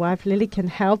beautiful wife, Lily, can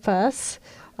help us.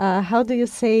 How do you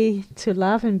say to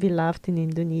love and be loved in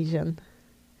Indonesian?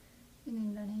 In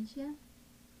Indonesia?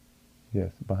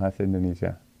 Yes, bahasa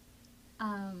Indonesia.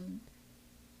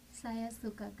 Saya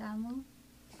suka kamu.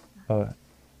 Oh,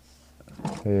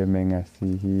 saya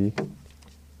mengasihi.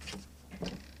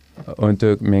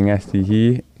 Untuk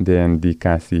mengasihi dan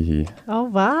dikasihi. Oh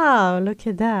wow! Look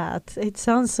at that. It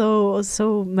sounds so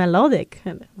melodic,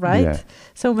 right? Yeah.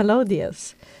 So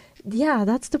melodious. Yeah,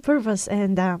 that's the purpose.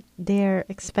 And they're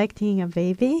expecting a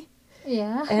baby.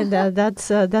 Yeah. And that's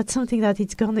something that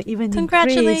it's gonna even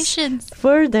Congratulations. increase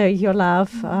further your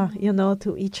love,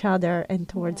 to each other and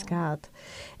towards God.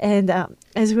 And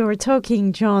as we were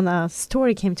talking, John, a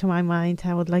story came to my mind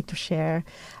I would like to share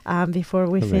before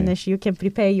we finish. You can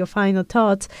prepare your final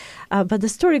thoughts. But the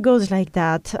story goes like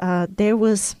that. There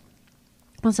was,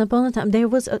 once upon a time,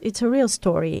 it's a real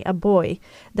story, a boy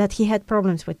that he had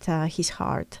problems with his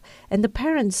heart. And the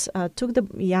parents took the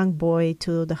young boy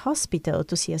to the hospital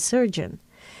to see a surgeon.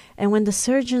 And when the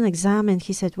surgeon examined,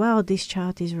 he said, wow, this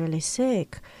child is really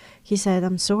sick. He said,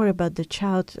 I'm sorry, but the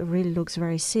child really looks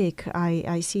very sick.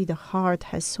 I see the heart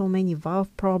has so many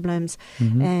valve problems,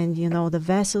 and, the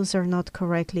vessels are not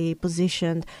correctly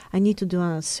positioned. I need to do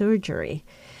a surgery.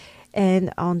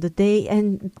 And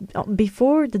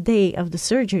before the day of the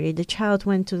surgery, the child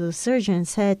went to the surgeon and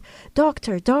said,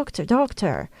 Doctor,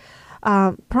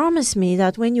 promise me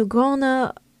that when you're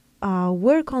gonna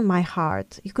work on my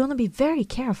heart, you're gonna be very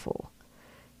careful.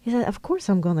 He said, of course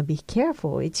I'm gonna be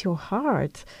careful. It's your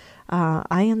heart.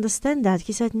 I understand that.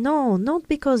 He said, no, not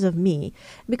because of me,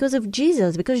 because of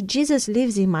Jesus, because Jesus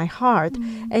lives in my heart.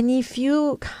 And if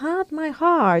you cut my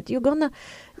heart, you're gonna,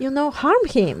 harm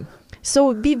him.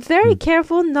 So be very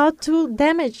careful not to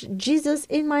damage Jesus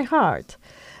in my heart.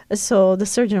 So the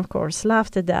surgeon, of course,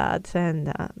 laughed at that.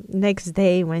 And next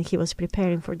day, when he was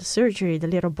preparing for the surgery, the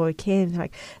little boy came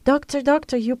like,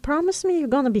 Doctor, you promised me you're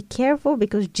going to be careful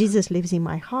because Jesus lives in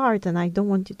my heart and I don't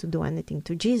want you to do anything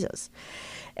to Jesus.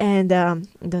 And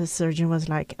the surgeon was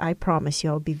like, I promise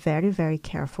you I'll be very, very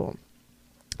careful.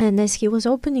 And as he was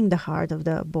opening the heart of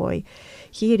the boy,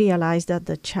 he realized that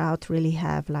the child really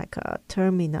have like a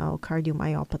terminal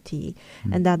cardiomyopathy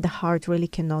and that the heart really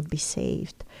cannot be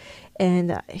saved.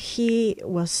 And he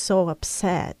was so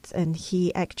upset, and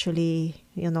he actually,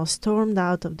 stormed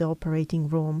out of the operating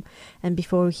room. And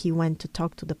before he went to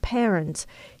talk to the parents,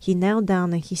 he knelt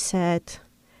down and he said,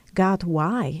 God,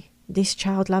 why? This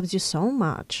child loves you so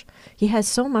much. He has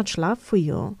so much love for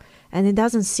you. And it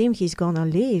doesn't seem he's going to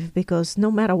live, because no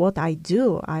matter what I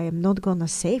do, I am not going to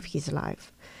save his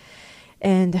life.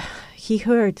 And he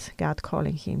heard God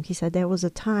calling him. He said, there was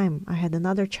a time I had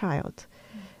another child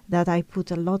that I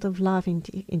put a lot of love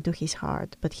into his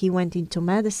heart, but he went into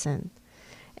medicine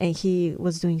and he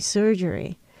was doing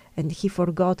surgery and he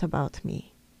forgot about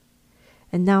me.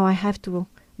 And now I have to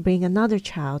bring another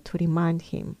child to remind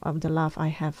him of the love I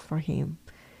have for him.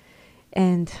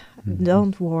 And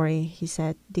don't worry, he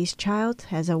said, this child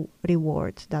has a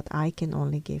reward that I can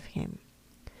only give him.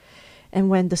 And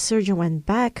when the surgeon went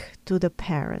back to the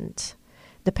parents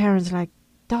like,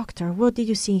 Doctor, what did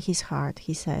you see in his heart?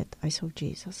 He said, I saw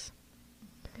Jesus.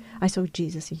 I saw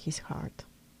Jesus in his heart.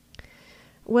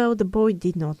 Well, the boy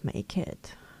did not make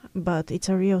it, but it's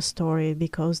a real story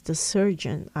because the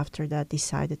surgeon after that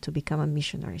decided to become a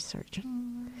missionary surgeon.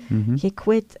 He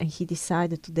quit and he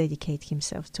decided to dedicate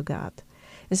himself to God.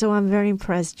 And so I'm very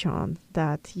impressed, John,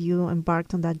 that you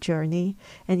embarked on that journey.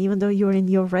 And even though you're in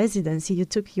your residency, you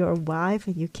took your wife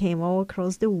and you came all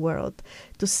across the world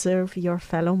to serve your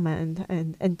fellow men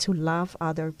and to love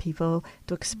other people,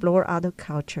 to explore other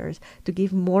cultures, to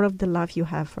give more of the love you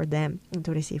have for them and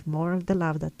to receive more of the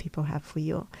love that people have for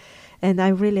you. And I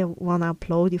really want to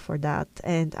applaud you for that.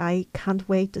 And I can't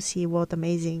wait to see what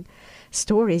amazing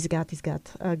stories God is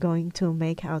going to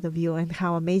make out of you and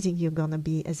how amazing you're going to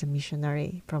be as a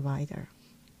missionary provider.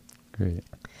 Great.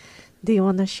 Do you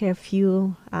want to share a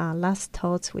few last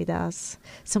thoughts with us?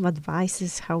 Some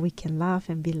advices how we can love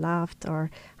and be loved, or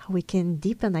how we can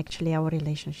deepen actually our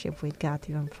relationship with God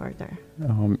even further?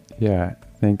 Yeah,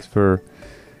 thanks for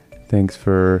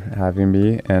having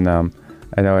me. And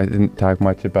I know I didn't talk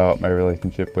much about my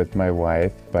relationship with my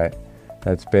wife, but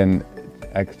that's been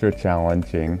extra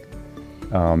challenging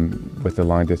with the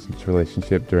long-distance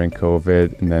relationship during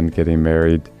COVID, and then getting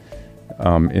married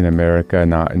in America,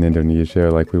 not in Indonesia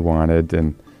like we wanted,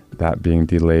 and that being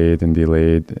delayed. And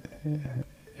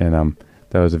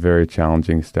that was a very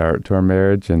challenging start to our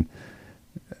marriage. And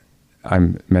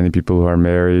many people who are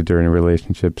married or in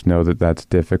relationships know that that's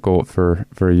difficult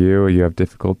for you. You have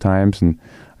difficult times, and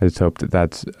I just hope that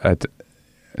that's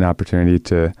an opportunity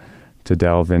to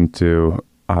delve into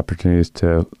opportunities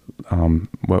to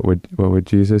what would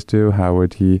Jesus do? How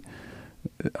would he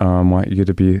want you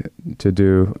to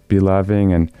be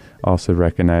loving, and also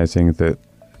recognizing that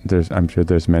I'm sure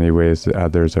there's many ways that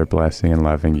others are blessing and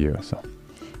loving you. So,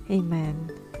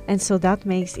 amen. And so that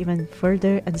makes even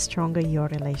further and stronger your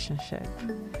relationship.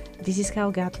 This is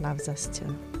how God loves us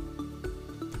too.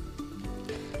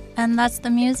 And that's the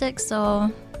music.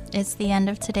 So it's the end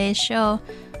of today's show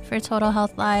for Total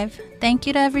Health Live. Thank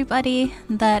you to everybody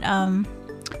that,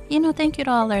 thank you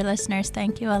to all our listeners.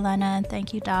 Thank you, Elena, and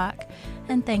thank you, Doc,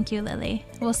 and thank you, Lily.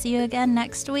 We'll see you again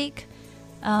next week,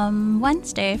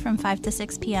 Wednesday from 5 to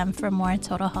 6 p.m. for more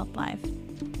Total Health Live.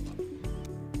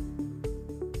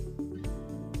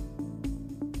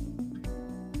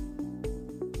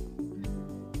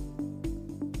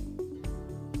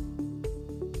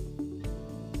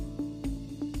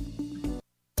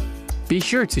 Be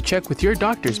sure to check with your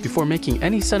doctors before making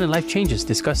any sudden life changes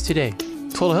discussed today.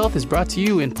 Total Health is brought to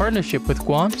you in partnership with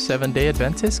Guam Seventh-day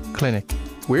Adventist Clinic,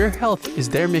 where health is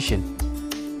their mission.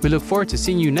 We look forward to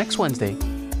seeing you next Wednesday.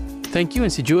 Thank you,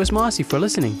 and si Juas Maasi for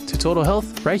listening to Total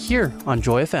Health right here on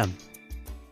Joy FM.